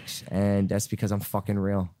how it works, and that's because I'm fucking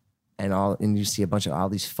real. And you see a bunch of all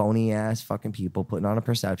these phony ass fucking people putting on a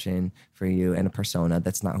perception for you and a persona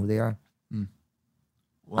that's not who they are.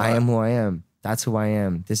 I am who I am. That's who I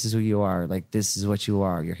am. This is who you are. Like, this is what you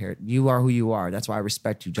are. You're here. You are who you are. That's why I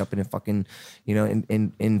respect you. Jumping in fucking, you know,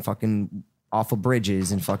 in fucking off of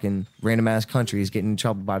bridges and fucking random ass countries, getting in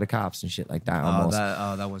trouble by the cops and shit like that. Almost.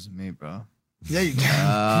 That wasn't me, bro. Yeah, you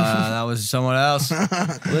That was someone else.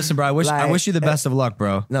 Listen, bro, I wish you the best of luck,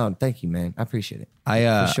 bro. No, thank you, man. I appreciate it.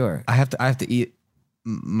 For sure. I have to eat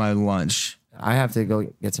my lunch. I have to go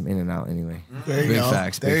get some In-N-Out anyway. There you Big go.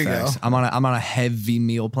 facts. There Big you facts. go. I'm on a heavy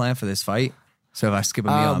meal plan for this fight. So if I skip a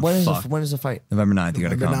meal, I'm fucked. When is the fight? November 9th. You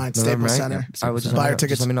gotta November come. 9th, Staples Center. I would just Buy your just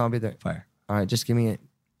tickets. let me know. I'll be there. Fire. All right, just give me it.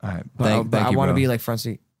 All right. But Thank I you, want to bro. be like front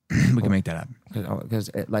seat. We can make that happen.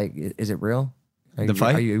 Because like, is it real? The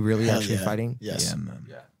fight? Are you really Hell actually yeah. fighting? Yes. Yeah, man.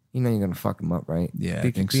 You know you're gonna fuck him up, right? Yeah, be,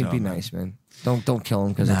 I think be, so, be man. nice, man. Don't kill him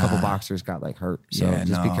because a couple boxers got like hurt. So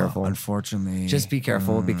just be careful. Unfortunately, Just be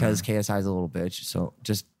careful because KSI is a little bitch. So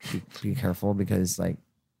just be careful because, like,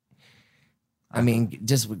 I mean,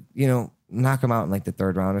 just, you know, knock him out in like the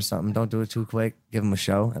third round or something. Don't do it too quick. Give him a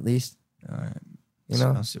show at least. All right. You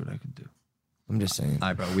know? I'll see what I can do. I'm just saying. All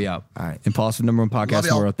right, bro. We out. All right. Impulsive #1 podcast in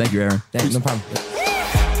the world. Thank you, Aaron. No problem.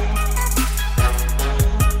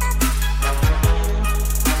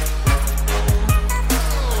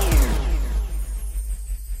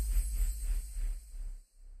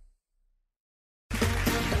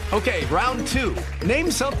 Okay, round 2.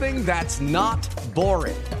 Name something that's not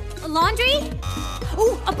boring. A laundry?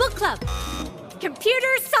 Ooh, a book club.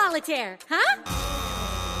 Computer solitaire, huh?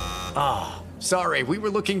 Ah, sorry, we were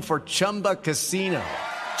looking for Chumba Casino.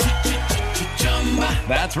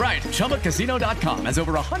 That's right, ChumbaCasino.com has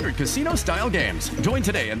over 100 casino-style games. Join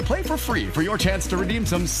today and play for free for your chance to redeem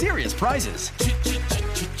some serious prizes.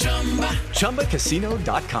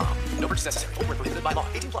 ChumbaCasino.com. No purchase necessary. Void where prohibited by law.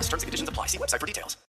 18+ terms and conditions apply. See website for details.